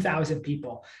 whatever, 2,000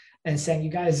 people and saying, you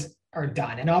guys are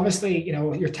done. And obviously, you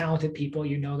know, you're talented people,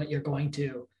 you know that you're going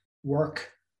to work,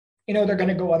 you know, they're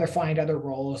going to find other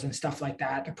roles and stuff like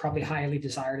that. They're probably highly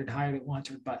desired and highly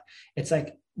wanted, but it's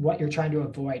like what you're trying to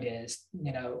avoid is,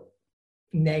 you know,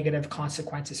 negative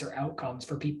consequences or outcomes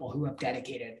for people who have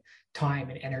dedicated time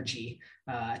and energy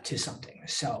to something.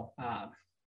 So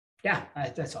yeah,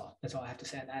 that's all I have to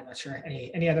say on that. I'm not sure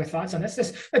any other thoughts on this.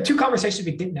 This two conversations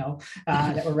we didn't know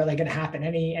that were really going to happen.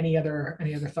 Any other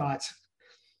thoughts?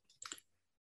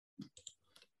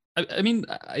 I mean,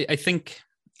 I think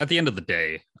at the end of the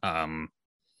day,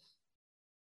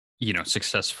 you know,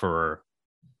 success for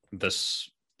this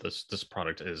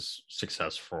product is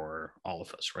success for all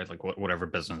of us, right? Like whatever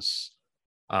business,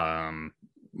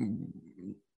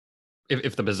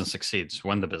 if the business succeeds,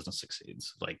 when the business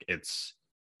succeeds, like it's,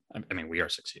 I mean, we are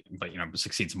succeeding, but, you know,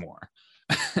 succeeds more.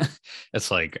 It's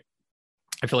like,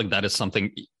 I feel like that is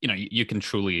something, you know, you can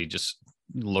truly just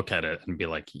look at it and be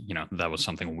like, you know, that was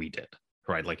something we did,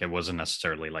 right? Like it wasn't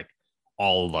necessarily like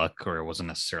all luck, or it wasn't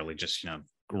necessarily just, you know,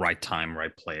 right time,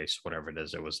 right place, whatever it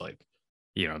is. It was like,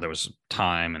 you know, there was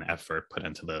time and effort put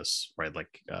into this, right?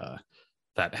 Like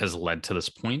that has led to this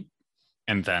point.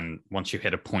 And then once you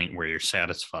hit a point where you're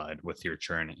satisfied with your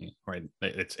journey, right?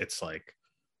 It's like,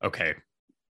 okay,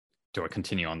 do I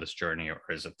continue on this journey, or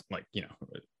is it like, you know,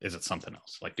 is it something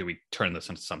else? Like, do we turn this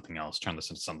into something else, turn this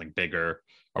into something bigger?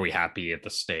 Are we happy at the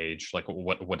stage? Like,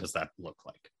 what does that look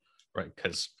like? Right.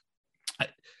 Because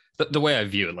the way I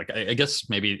view it, like, I guess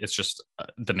maybe it's just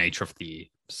the nature of the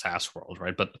SaaS world,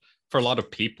 right? But for a lot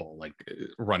of people, like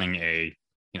running a,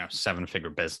 you know, 7-figure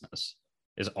business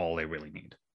is all they really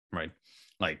need, right?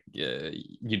 Like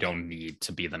you don't need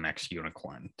to be the next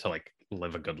unicorn to like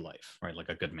live a good life, right? Like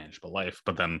a good manageable life.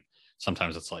 But then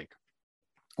sometimes it's like,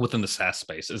 within the SaaS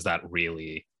space, is that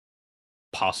really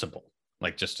possible?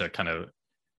 Like just to kind of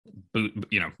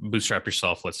bootstrap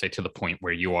yourself, let's say, to the point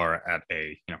where you are at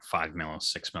a, you know, 5 million,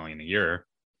 6 million a year,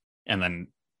 and then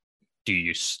do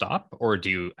you stop, or do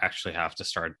you actually have to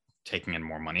start taking in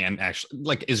more money and actually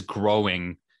like is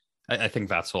growing? I think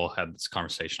Vatsal had this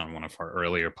conversation on one of our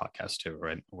earlier podcasts too,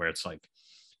 right? Where it's like,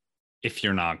 if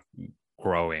you're not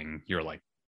growing, you're like,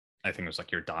 I think it was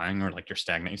like you're dying, or like you're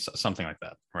stagnating, something like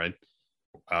that, right?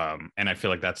 And I feel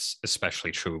like that's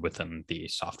especially true within the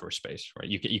software space, right?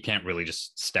 You can't really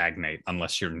just stagnate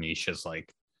unless your niche is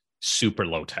like super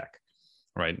low tech,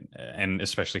 right? And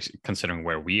especially considering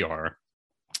where we are,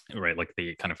 right? Like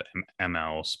the kind of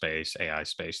ML space, AI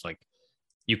space, like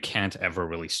you can't ever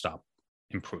really stop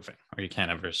improving, or you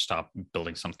can't ever stop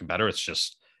building something better. It's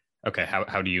just, okay,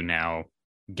 how do you now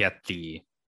get the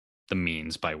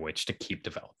means by which to keep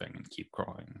developing and keep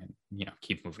growing and, you know,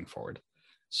 keep moving forward?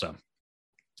 So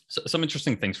some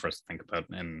interesting things for us to think about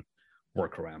and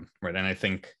work around, right? And I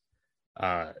think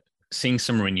seeing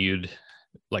some renewed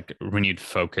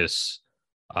focus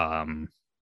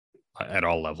at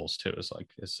all levels too is like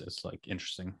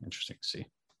interesting to see.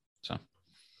 So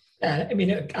yeah, I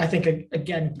mean, I think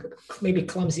again, maybe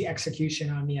clumsy execution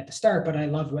on me at the start, but I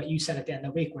loved what you said at the end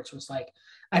of the week, which was like,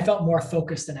 I felt more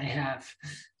focused than I have,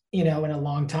 you know, in a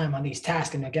long time on these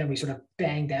tasks. And again, we sort of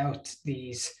banged out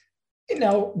these, you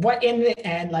know, what in the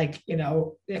end, like, you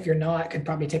know, if you're not, could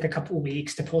probably take a couple of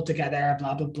weeks to pull together,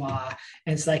 blah, blah, blah.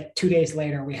 And it's like 2 days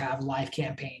later, we have live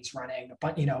campaigns running,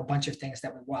 but, you know, a bunch of things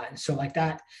that we want. So like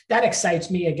that excites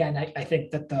me. Again, I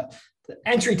think that the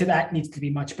entry to that needs to be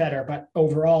much better. But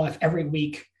overall, if every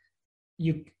week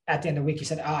you, at the end of the week, you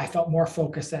said, oh, I felt more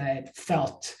focused than I had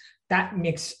felt, that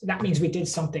means we did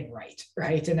something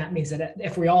right. And that means that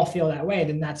if we all feel that way,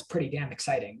 then that's pretty damn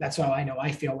exciting. That's how I know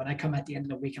I feel when I come at the end of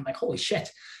the week. I'm like, holy shit.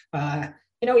 You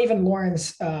know, even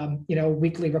Lauren's, you know,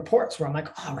 weekly reports where I'm like,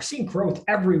 oh, we're seeing growth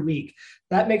every week.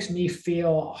 That makes me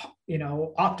feel,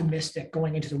 optimistic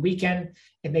going into the weekend.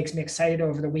 It makes me excited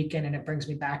over the weekend, and it brings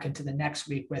me back into the next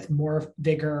week with more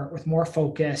vigor, with more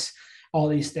focus, all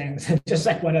these things. And just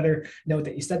like one other note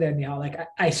that you said there, Neil, like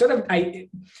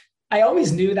I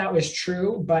always knew that was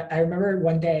true, but I remember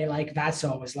one day, like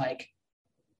Vatso was like,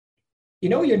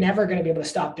 you're never going to be able to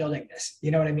stop building this. You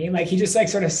know what I mean? Like he just like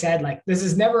sort of said, like, this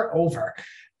is never over.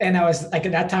 And I was like,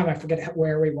 at that time, I forget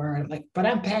where we were. I'm like, but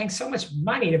I'm paying so much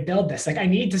money to build this. Like, I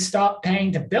need to stop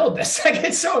paying to build this. Like,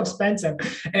 it's so expensive.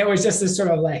 And it was just this sort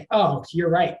of like, oh, you're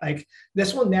right. Like,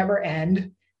 this will never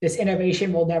end. This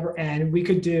innovation will never end. You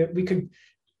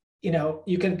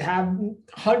could have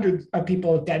hundreds of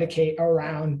people dedicate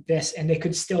around this and they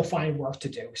could still find work to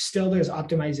do. Still, there's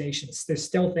optimizations. There's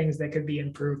still things that could be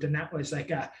improved. And that was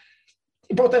like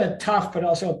both a tough, but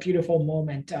also a beautiful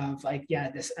moment of like,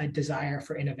 a desire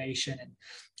for innovation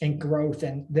and growth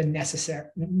and the necessity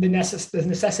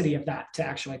of that to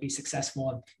actually be successful.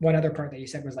 And one other part that you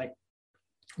said was like,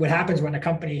 what happens when a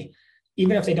company,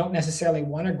 even if they don't necessarily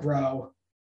want to grow,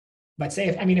 but say,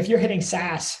 if you're hitting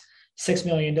SaaS, $6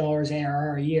 million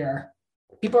ARR a year,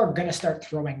 people are going to start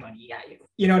throwing money at you.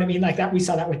 You know what I mean? Like that, we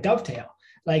saw that with Dovetail.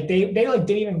 Like they like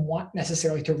didn't even want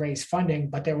necessarily to raise funding,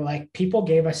 but they were like, people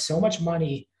gave us so much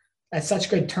money at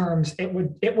such good terms. It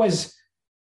was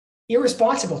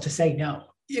irresponsible to say no.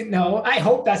 I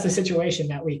hope that's the situation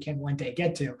that we can one day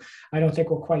get to. I don't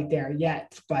think we're quite there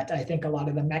yet, but I think a lot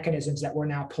of the mechanisms that we're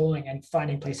now pulling and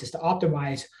finding places to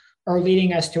optimize are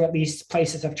leading us to at least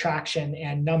places of traction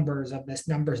and numbers of this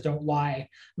numbers don't lie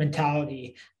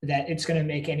mentality, that it's going to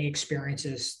make any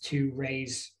experiences to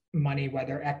raise money,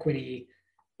 whether equity,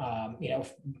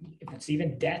 if it's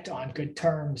even debt on good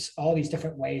terms, all these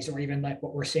different ways, or even like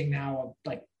what we're seeing now of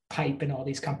like Pipe and all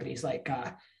these companies like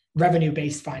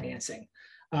revenue-based financing.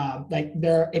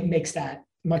 It makes that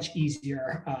much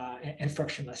easier and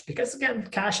frictionless, because again,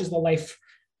 cash is the life,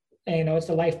 it's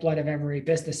the lifeblood of every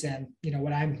business. And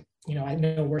I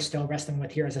know we're still wrestling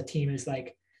with here as a team is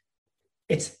like,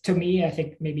 it's, to me, I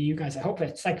think maybe you guys, I hope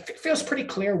it's like, it feels pretty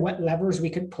clear what levers we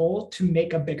could pull to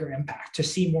make a bigger impact, to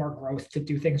see more growth, to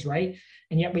do things right.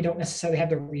 And yet we don't necessarily have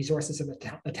the resources or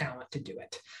the talent to do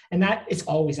it. And that is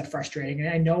always a frustrating. And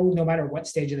I know no matter what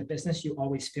stage of the business, you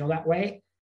always feel that way.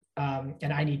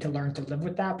 And I need to learn to live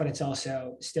with that, but it's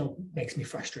also still makes me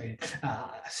frustrated.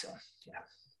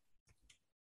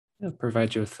 It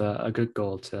provides you with a good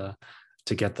goal to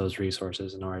get those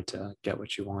resources in order to get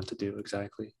what you want to do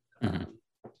exactly. Mm-hmm.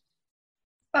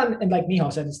 And like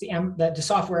Nihal said, it's the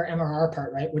software MRR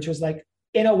part, right? Which was like,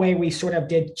 in a way, we sort of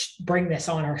did bring this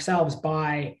on ourselves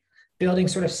by building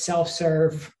sort of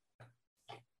self-serve,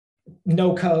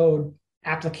 no code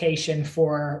application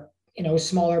for,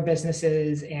 smaller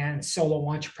businesses and solo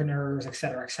entrepreneurs, et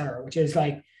cetera, which is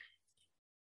like,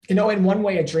 in one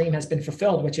way, a dream has been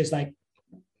fulfilled, which is like,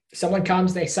 someone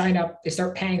comes, they sign up, they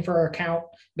start paying for our account.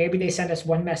 Maybe they send us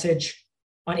one message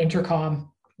on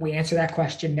intercom. We answer that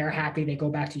question. They're happy. They go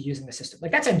back to using the system.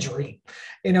 Like, that's a dream.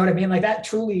 You know what I mean? Like, that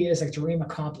truly is a dream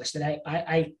accomplished, that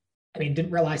I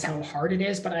didn't realize how hard it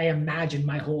is, but I imagined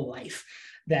my whole life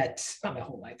not my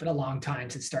whole life, but a long time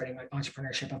since starting my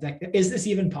entrepreneurship of like, is this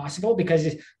even possible?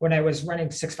 Because when I was running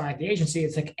 6'5", the agency,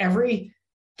 it's like every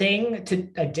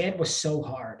thing I did was so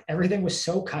hard. Everything was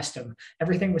so custom.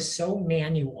 Everything was so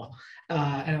manual.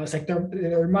 And I was like,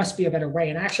 there must be a better way.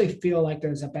 And I actually feel like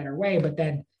there's a better way, but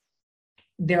then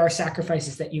there are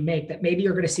sacrifices that you make that maybe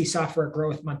you're going to see software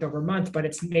growth month over month, but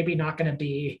it's maybe not going to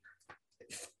be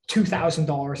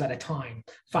 $2,000 at a time,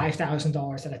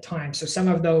 $5,000 at a time. So some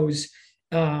of those,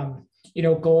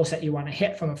 goals that you want to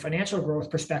hit from a financial growth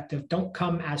perspective don't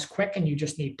come as quick, and you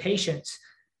just need patience.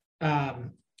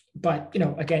 But,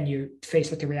 again, you're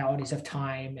faced with the realities of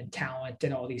time and talent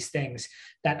and all these things.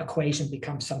 That equation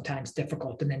becomes sometimes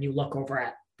difficult. And then you look over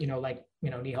at,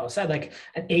 Nihal said, like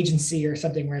an agency or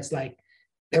something where it's like,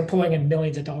 they're pulling in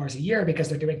millions of dollars a year because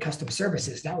they're doing custom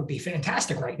services. That would be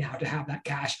fantastic right now to have that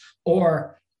cash.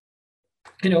 Or,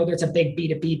 there's a big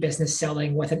B2B business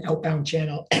selling with an outbound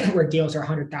channel where deals are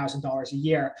 $100,000 a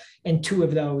year. And two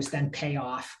of those then pay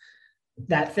off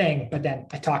that thing. But then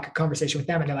I talk a conversation with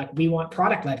them and they're like, we want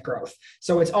product-led growth.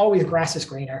 So it's always grass is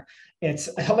greener. It's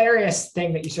a hilarious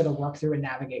thing that you sort of work through and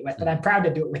navigate with, but I'm proud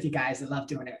to do it with you guys. I love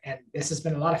doing it. And this has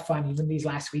been a lot of fun, even these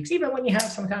last weeks, even when you have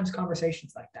sometimes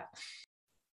conversations like that.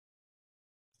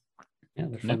 Yeah,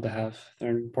 they're fun to have.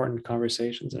 They're important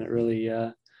conversations, and it really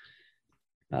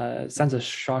sends a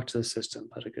shock to the system,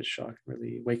 but a good shock.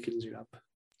 Really wakens you up.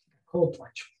 Cold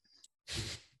plunge.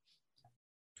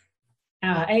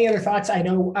 Any other thoughts? I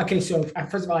know. Okay, so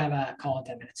first of all, I have a call in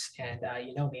 10 minutes, and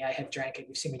you know me. I have drank it.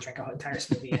 You've seen me drink a whole entire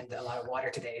smoothie and a lot of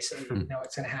water today, so you know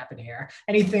what's going to happen here.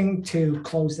 Anything to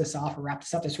close this off or wrap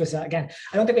this up? This was again.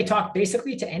 I don't think we talked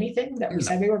basically to anything that we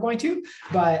said we were going to,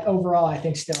 but overall, I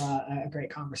think still a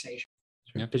great conversation.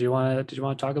 Yeah. Did you want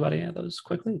to talk about any of those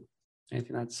quickly?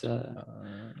 Anything that's on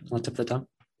the tip of the tongue?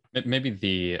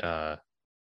 Maybe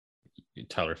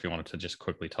Tyler, if you wanted to just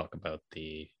quickly talk about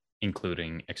the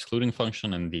including excluding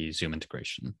function and the Zoom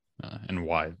integration and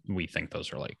why we think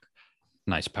those are like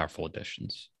nice, powerful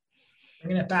additions.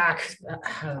 Bringing it back.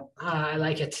 I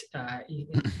like it.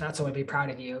 That's what I'd be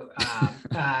proud of you.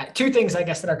 Two things, I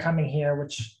guess, that are coming here,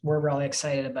 which we're really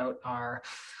excited about are,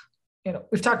 you know,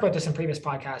 we've talked about this in previous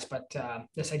podcasts, but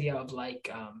this idea of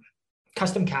like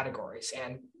custom categories.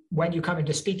 And when you come in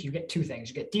to speak, you get two things.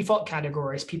 You get default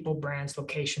categories, people, brands,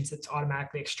 locations that's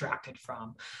automatically extracted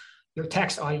from your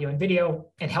text, audio, and video,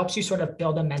 and helps you sort of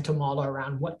build a mental model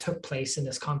around what took place in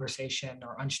this conversation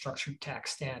or unstructured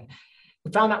text. And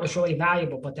we found that was really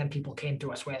valuable, but then people came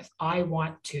to us with, I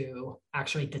want to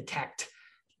actually detect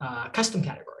custom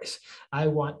categories. I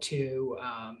want to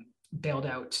build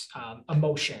out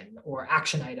emotion or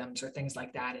action items or things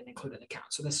like that and include an account.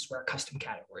 So this is where custom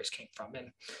categories came from.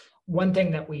 And one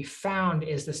thing that we found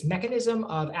is this mechanism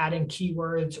of adding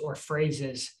keywords or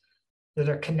phrases that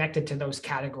are connected to those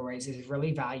categories is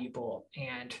really valuable.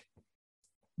 And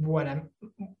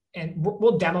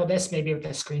we'll demo this maybe with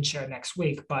a screen share next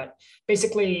week, but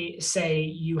basically say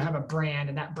you have a brand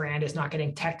and that brand is not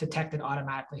getting tech detected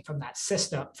automatically from that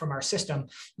system, from our system.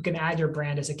 You can add your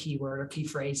brand as a keyword or key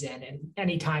phrase in, and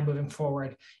anytime moving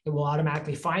forward, it will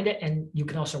automatically find it. And you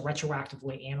can also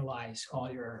retroactively analyze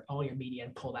all your media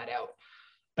and pull that out.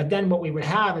 But then what we would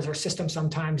have is our system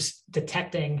sometimes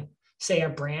detecting, say, a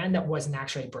brand that wasn't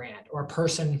actually a brand, or a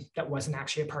person that wasn't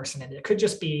actually a person. And it could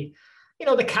just be, you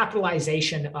know, the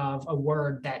capitalization of a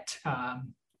word that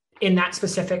in that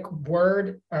specific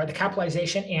word, or the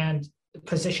capitalization and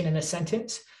position in a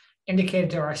sentence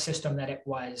indicated to our system that it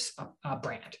was a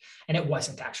brand, and it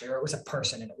wasn't actually, or it was a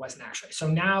person and it wasn't actually. So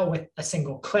now with a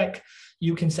single click,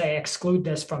 you can say exclude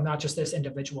this from not just this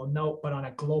individual note, but on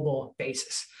a global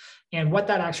basis. And what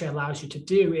that actually allows you to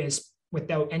do is,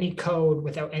 without any code,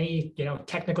 without any, you know,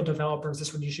 technical developers,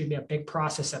 this would usually be a big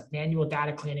process of manual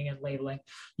data cleaning and labeling.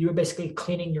 You are basically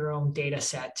cleaning your own data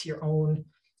set, your own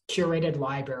curated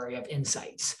library of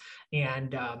insights.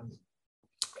 And,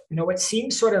 you know, it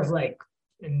seems sort of like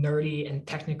nerdy and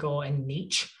technical and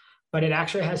niche, but it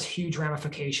actually has huge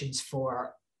ramifications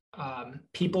for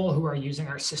people who are using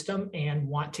our system and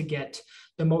want to get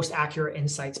the most accurate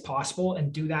insights possible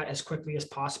and do that as quickly as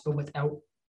possible without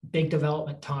big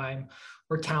development time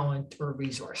or talent or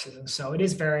resources. And so it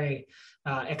is very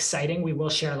exciting. We will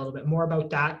share a little bit more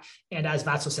about that. And as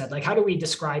Vatsal said, like, how do we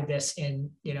describe this in,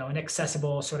 you know, an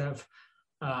accessible sort of,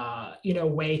 you know,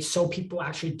 way so people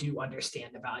actually do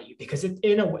understand the value? Because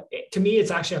in a way, to me,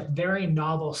 it's actually a very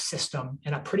novel system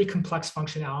and a pretty complex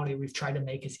functionality we've tried to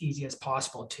make as easy as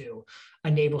possible to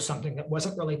enable something that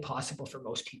wasn't really possible for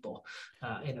most people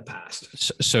in the past.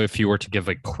 So if you were to give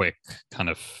a quick kind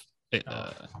of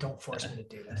don't force me to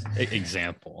do this.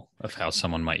 Example of how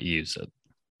someone might use it.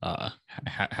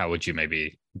 How would you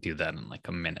maybe do that in like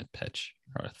a minute pitch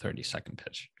or a 30-second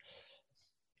pitch?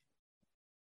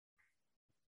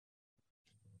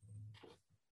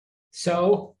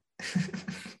 So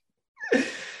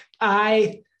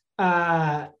I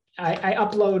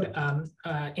upload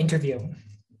interview,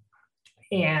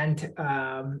 and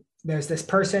there's this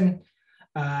person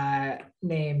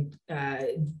named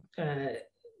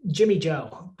Jimmy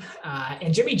Joe,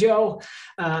 and Jimmy Joe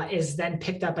is then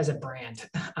picked up as a brand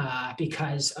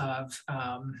because of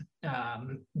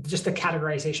just the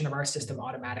categorization of our system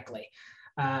automatically.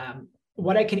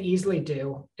 What I can easily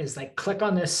do is like click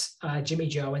on this Jimmy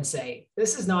Joe and say,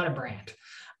 this is not a brand.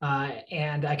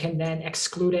 And I can then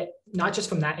exclude it, not just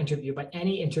from that interview, but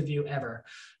any interview ever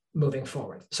moving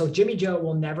forward. So Jimmy Joe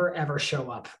will never, ever show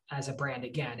up as a brand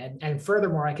again. And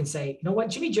furthermore, I can say, you know what,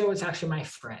 Jimmy Joe is actually my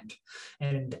friend.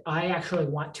 And I actually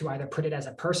want to either put it as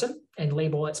a person and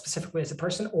label it specifically as a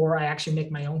person, or I actually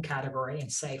make my own category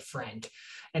and say friend.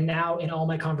 And now in all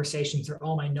my conversations or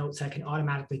all my notes, I can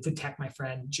automatically detect my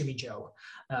friend Jimmy Joe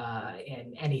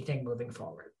in anything moving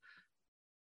forward.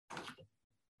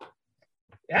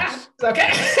 Yeah. Okay.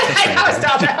 That was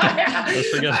tough. That's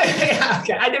pretty good. Yeah,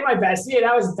 okay. I did my best. Yeah,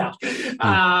 that was tough.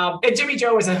 And Jimmy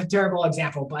Joe was a terrible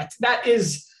example, but that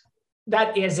is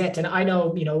it. And I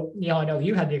know, you know, Neil, I know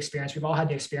you had the experience. We've all had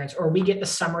the experience, or we get the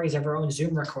summaries of our own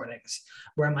Zoom recordings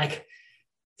where I'm like,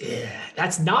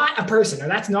 that's not a person, or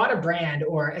that's not a brand,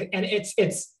 and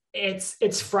it's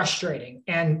it's frustrating.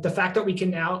 And the fact that we can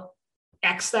now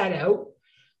X that out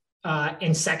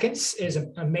in seconds is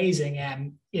amazing.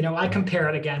 And, I compare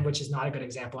it again, which is not a good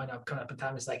example. I know I'm coming up in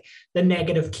time. It's like the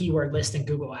negative keyword list in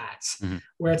Google Ads,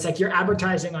 where it's like you're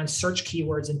advertising on search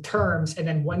keywords and terms, and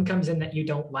then one comes in that you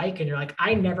don't like, and you're like,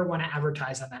 I never want to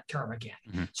advertise on that term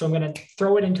again. So I'm going to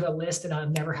throw it into a list, and I'll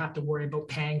never have to worry about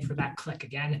paying for that click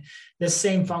again. This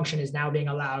same function is now being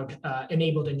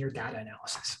enabled in your data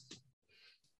analysis.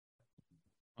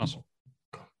 Awesome.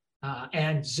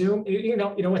 And Zoom,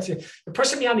 what's you're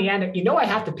pushing me on the end. I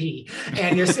have to pee,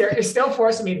 and you're still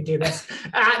forcing me to do this.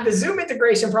 The Zoom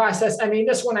integration process. I mean,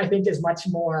 this one I think is much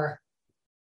more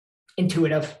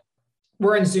intuitive.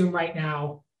 We're in Zoom right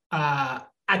now.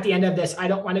 At the end of this, I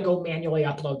don't want to go manually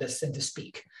upload this into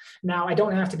Speak. Now, I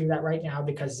don't have to do that right now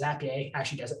because Zapier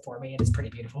actually does it for me, and it's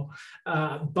pretty beautiful.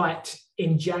 But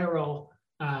in general,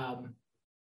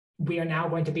 we are now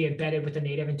going to be embedded with the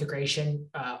native integration.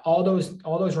 All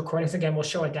those recordings, again, we'll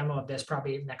show a demo of this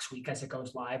probably next week as it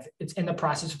goes live. It's in the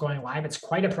process of going live. It's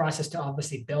quite a process to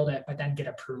obviously build it, but then get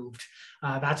approved.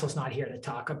 Vatsal's not here to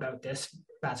talk about this.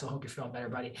 Vatsal, hope you're feeling better,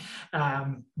 buddy.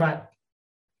 But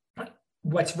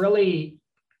what's really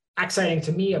exciting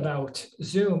to me about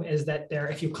Zoom is that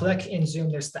if you click in Zoom,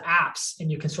 there's the apps,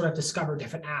 and you can sort of discover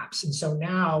different apps. And so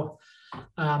now,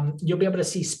 you'll be able to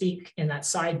see Speak in that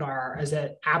sidebar as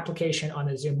an application on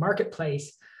the Zoom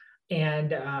marketplace.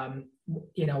 And,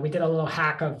 we did a little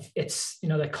hack of it's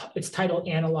titled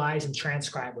Analyze and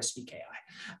Transcribe with Speak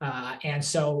AI. And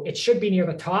so it should be near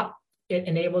the top. It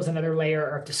enables another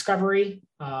layer of discovery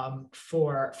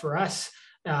for us.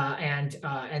 And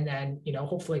then,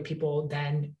 hopefully people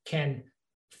then can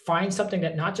find something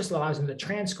that not just allows them to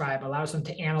transcribe, allows them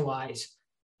to analyze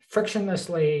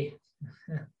frictionlessly,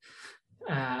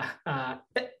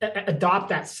 adopt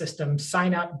that system,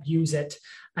 sign up, use it,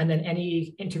 and then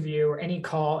any interview or any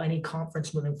call, any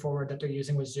conference moving forward that they're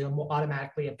using with Zoom will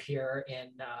automatically appear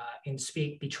in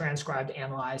Speak, be transcribed,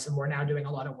 analyzed, and we're now doing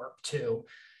a lot of work to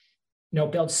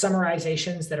build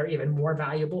summarizations that are even more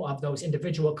valuable of those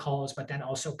individual calls, but then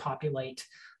also populate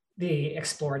the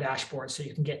Explore dashboard so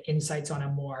you can get insights on a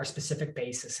more specific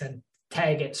basis and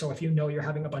tag it. So if you're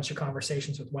having a bunch of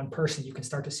conversations with one person, you can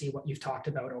start to see what you've talked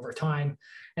about over time.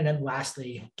 And then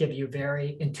lastly, give you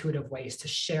very intuitive ways to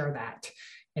share that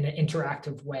in an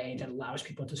interactive way that allows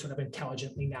people to sort of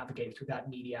intelligently navigate through that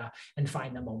media and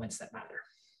find the moments that matter.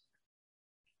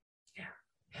 Yeah.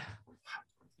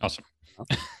 Awesome.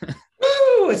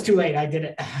 Ooh, it's too late. I did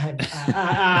it.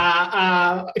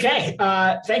 Okay.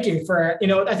 Thank you for,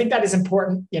 I think that is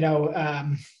important,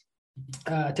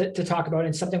 to talk about,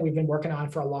 and something we've been working on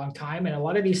for a long time. And a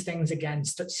lot of these things, again,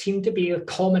 seem to be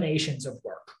culminations of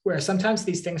work, where sometimes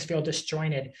these things feel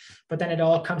disjointed, but then it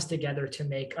all comes together to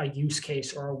make a use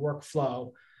case or a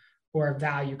workflow or a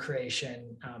value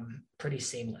creation pretty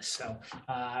seamless. So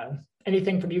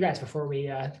anything from you guys before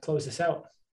we close this out?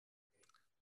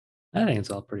 I think it's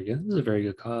all pretty good. This is a very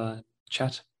good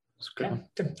chat. Yeah.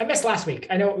 I missed last week.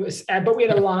 I know it was, but we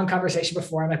had a long conversation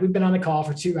before. I'm like, we've been on the call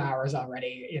for 2 hours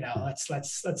already.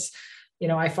 Let's.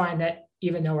 I find that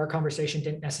even though our conversation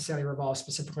didn't necessarily revolve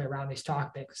specifically around these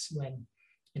topics, when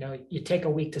you take a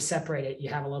week to separate it, you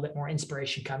have a little bit more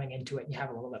inspiration coming into it, and you have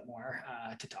a little bit more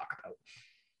to talk about.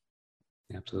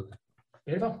 Absolutely.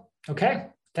 Beautiful. Okay.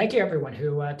 Thank you, everyone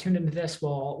who tuned into this.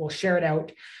 We'll share it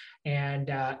out. And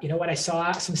you know what? I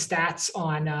saw some stats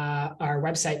on our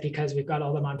website because we've got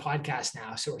all them on podcasts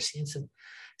now. So we're seeing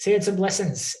some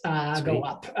listens go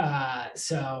up.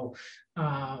 So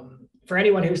for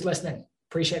anyone who's listening,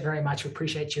 appreciate very much. We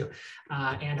appreciate you,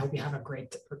 and hope you have a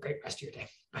great rest of your day.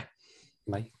 Bye.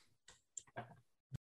 Bye.